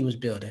Kansas City was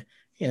building.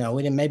 We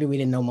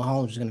didn't know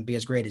Mahomes was going to be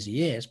as great as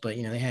he is, but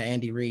they had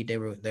Andy Reid. They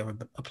were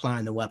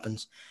applying the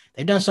weapons.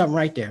 They've done something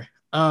right there.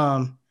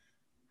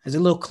 As a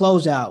little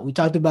closeout, we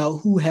talked about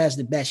who has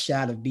the best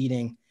shot of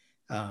beating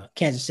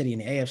Kansas City in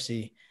the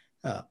AFC.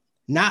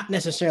 Not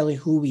necessarily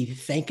who we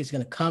think is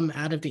going to come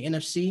out of the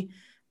NFC,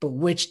 but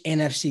which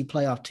NFC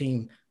playoff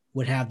team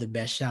would have the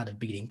best shot of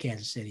beating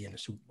Kansas City in the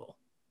Super Bowl?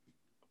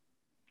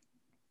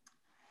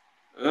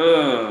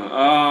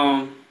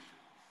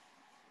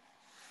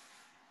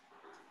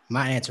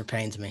 My answer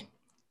pains me.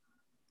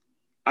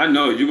 I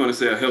know you're going to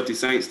say a healthy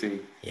Saints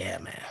team. Yeah,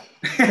 man.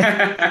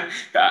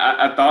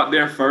 I thought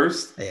there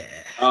first. Yeah.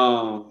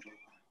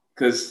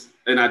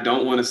 And I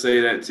don't want to say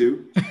that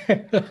too.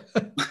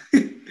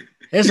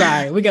 It's all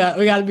right. We got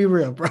to be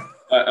real, bro.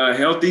 A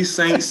healthy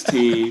Saints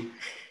team,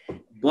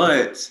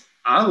 but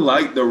I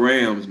like the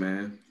Rams,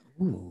 man.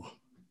 Ooh.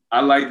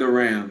 I like the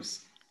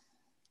Rams.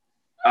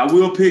 I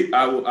will pick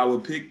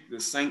the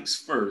Saints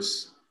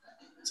first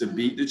to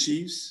beat the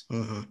Chiefs,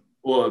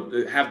 or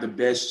have the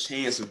best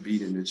chance of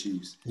beating the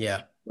Chiefs.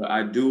 Yeah. But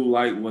I do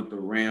like what the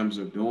Rams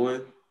are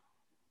doing.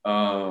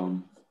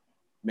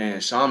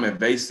 Man, Sean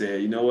McVay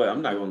said, you know what?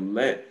 I'm not going to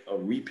let a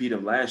repeat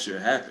of last year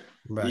happen.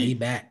 Bro, he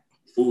back.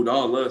 Fooled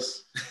all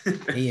us.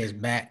 He is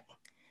back.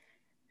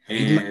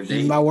 And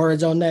he's my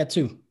words on that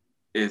too.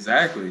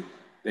 Exactly.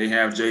 They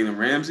have Jalen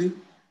Ramsey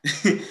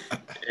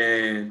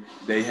and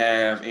they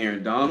have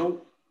Aaron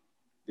Donald.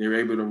 They're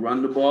able to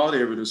run the ball.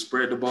 They're able to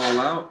spread the ball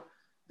out.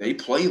 They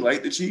play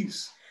like the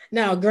Chiefs.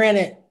 Now,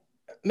 granted,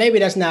 maybe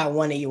that's not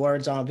one of your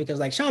words on, because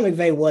like Sean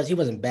McVay he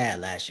wasn't bad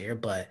last year,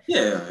 but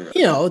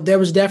there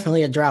was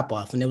definitely a drop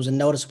off, and it was a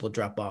noticeable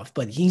drop off.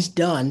 But he's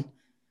done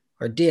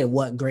or did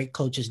what great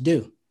coaches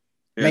do.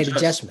 Made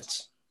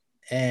adjustments.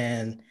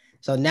 And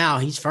so now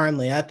he's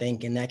firmly, I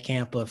think, in that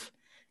camp of,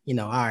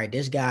 all right,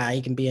 this guy,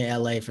 he can be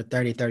in LA for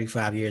 30,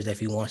 35 years if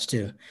he wants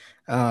to.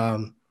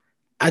 I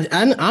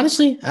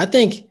honestly, I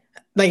think,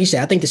 like you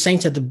said, I think the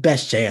Saints have the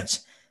best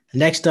chance.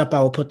 Next up,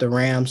 I will put the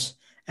Rams.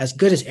 As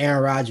good as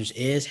Aaron Rodgers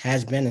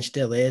has been and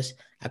still is,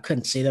 I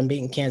couldn't see them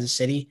beating Kansas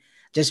City,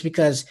 just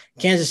because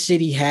Kansas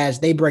City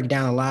they break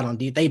down a lot on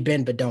defense. They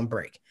bend but don't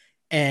break.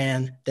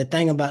 And the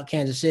thing about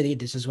Kansas City,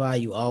 this is why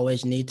you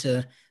always need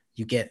to,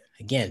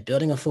 again,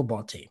 building a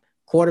football team.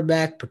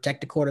 Quarterback,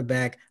 protect the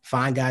quarterback,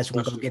 find guys who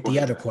will go get the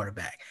other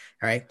quarterback.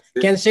 All right.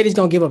 Kansas City's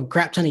going to give up a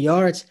crap ton of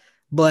yards,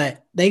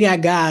 but they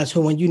got guys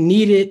who, when you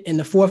need it in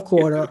the fourth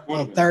quarter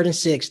on 3rd and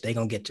 6, they're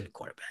going to get to the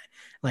quarterback.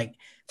 Like,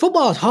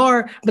 football is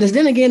hard, but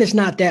then again, it's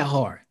not that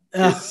hard.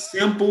 It's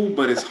simple,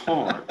 but it's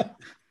hard.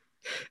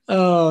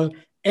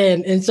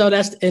 And so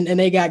and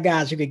they got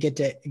guys who could get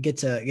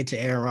to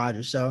Aaron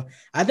Rodgers. So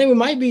I think we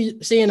might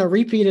be seeing a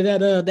repeat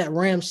of that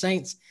Rams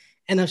Saints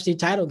NFC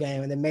title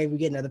game, and then maybe we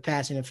get another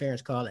pass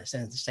interference call that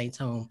sends the Saints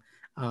home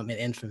in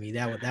infamy.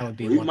 That would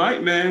be. We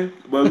might, man.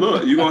 But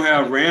look, you're gonna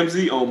have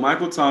Ramsey on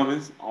Michael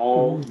Thomas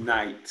all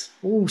night.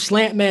 Ooh,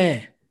 slant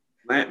man.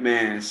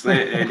 And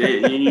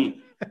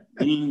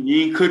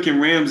you ain't cooking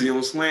Ramsey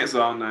on slants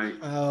all night.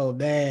 Oh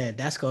man,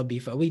 that's gonna be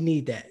fun. We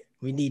need that.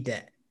 We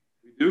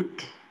do.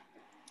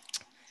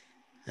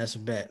 That's a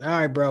bet. All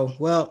right, bro.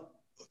 Well,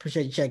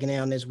 appreciate you checking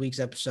in on this week's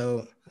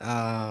episode.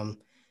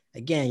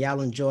 Again,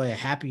 y'all enjoy a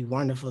happy,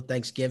 wonderful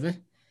Thanksgiving.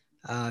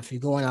 If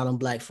you're going out on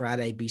Black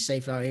Friday, be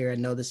safe out here. I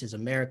know this is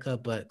America,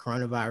 but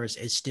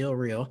coronavirus is still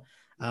real.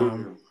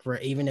 For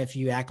even if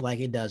you act like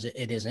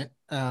it isn't.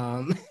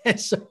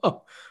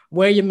 So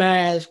wear your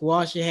mask,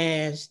 wash your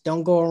hands,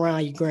 don't go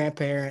around your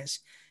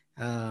grandparents.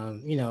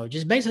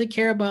 Just basically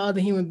care about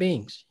other human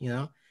beings,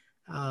 and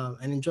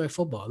enjoy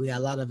football. We got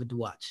a lot of it to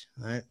watch.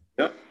 All right.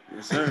 Yep.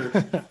 Yes, sir.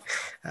 All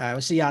right.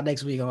 We'll see y'all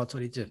next week on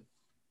 22.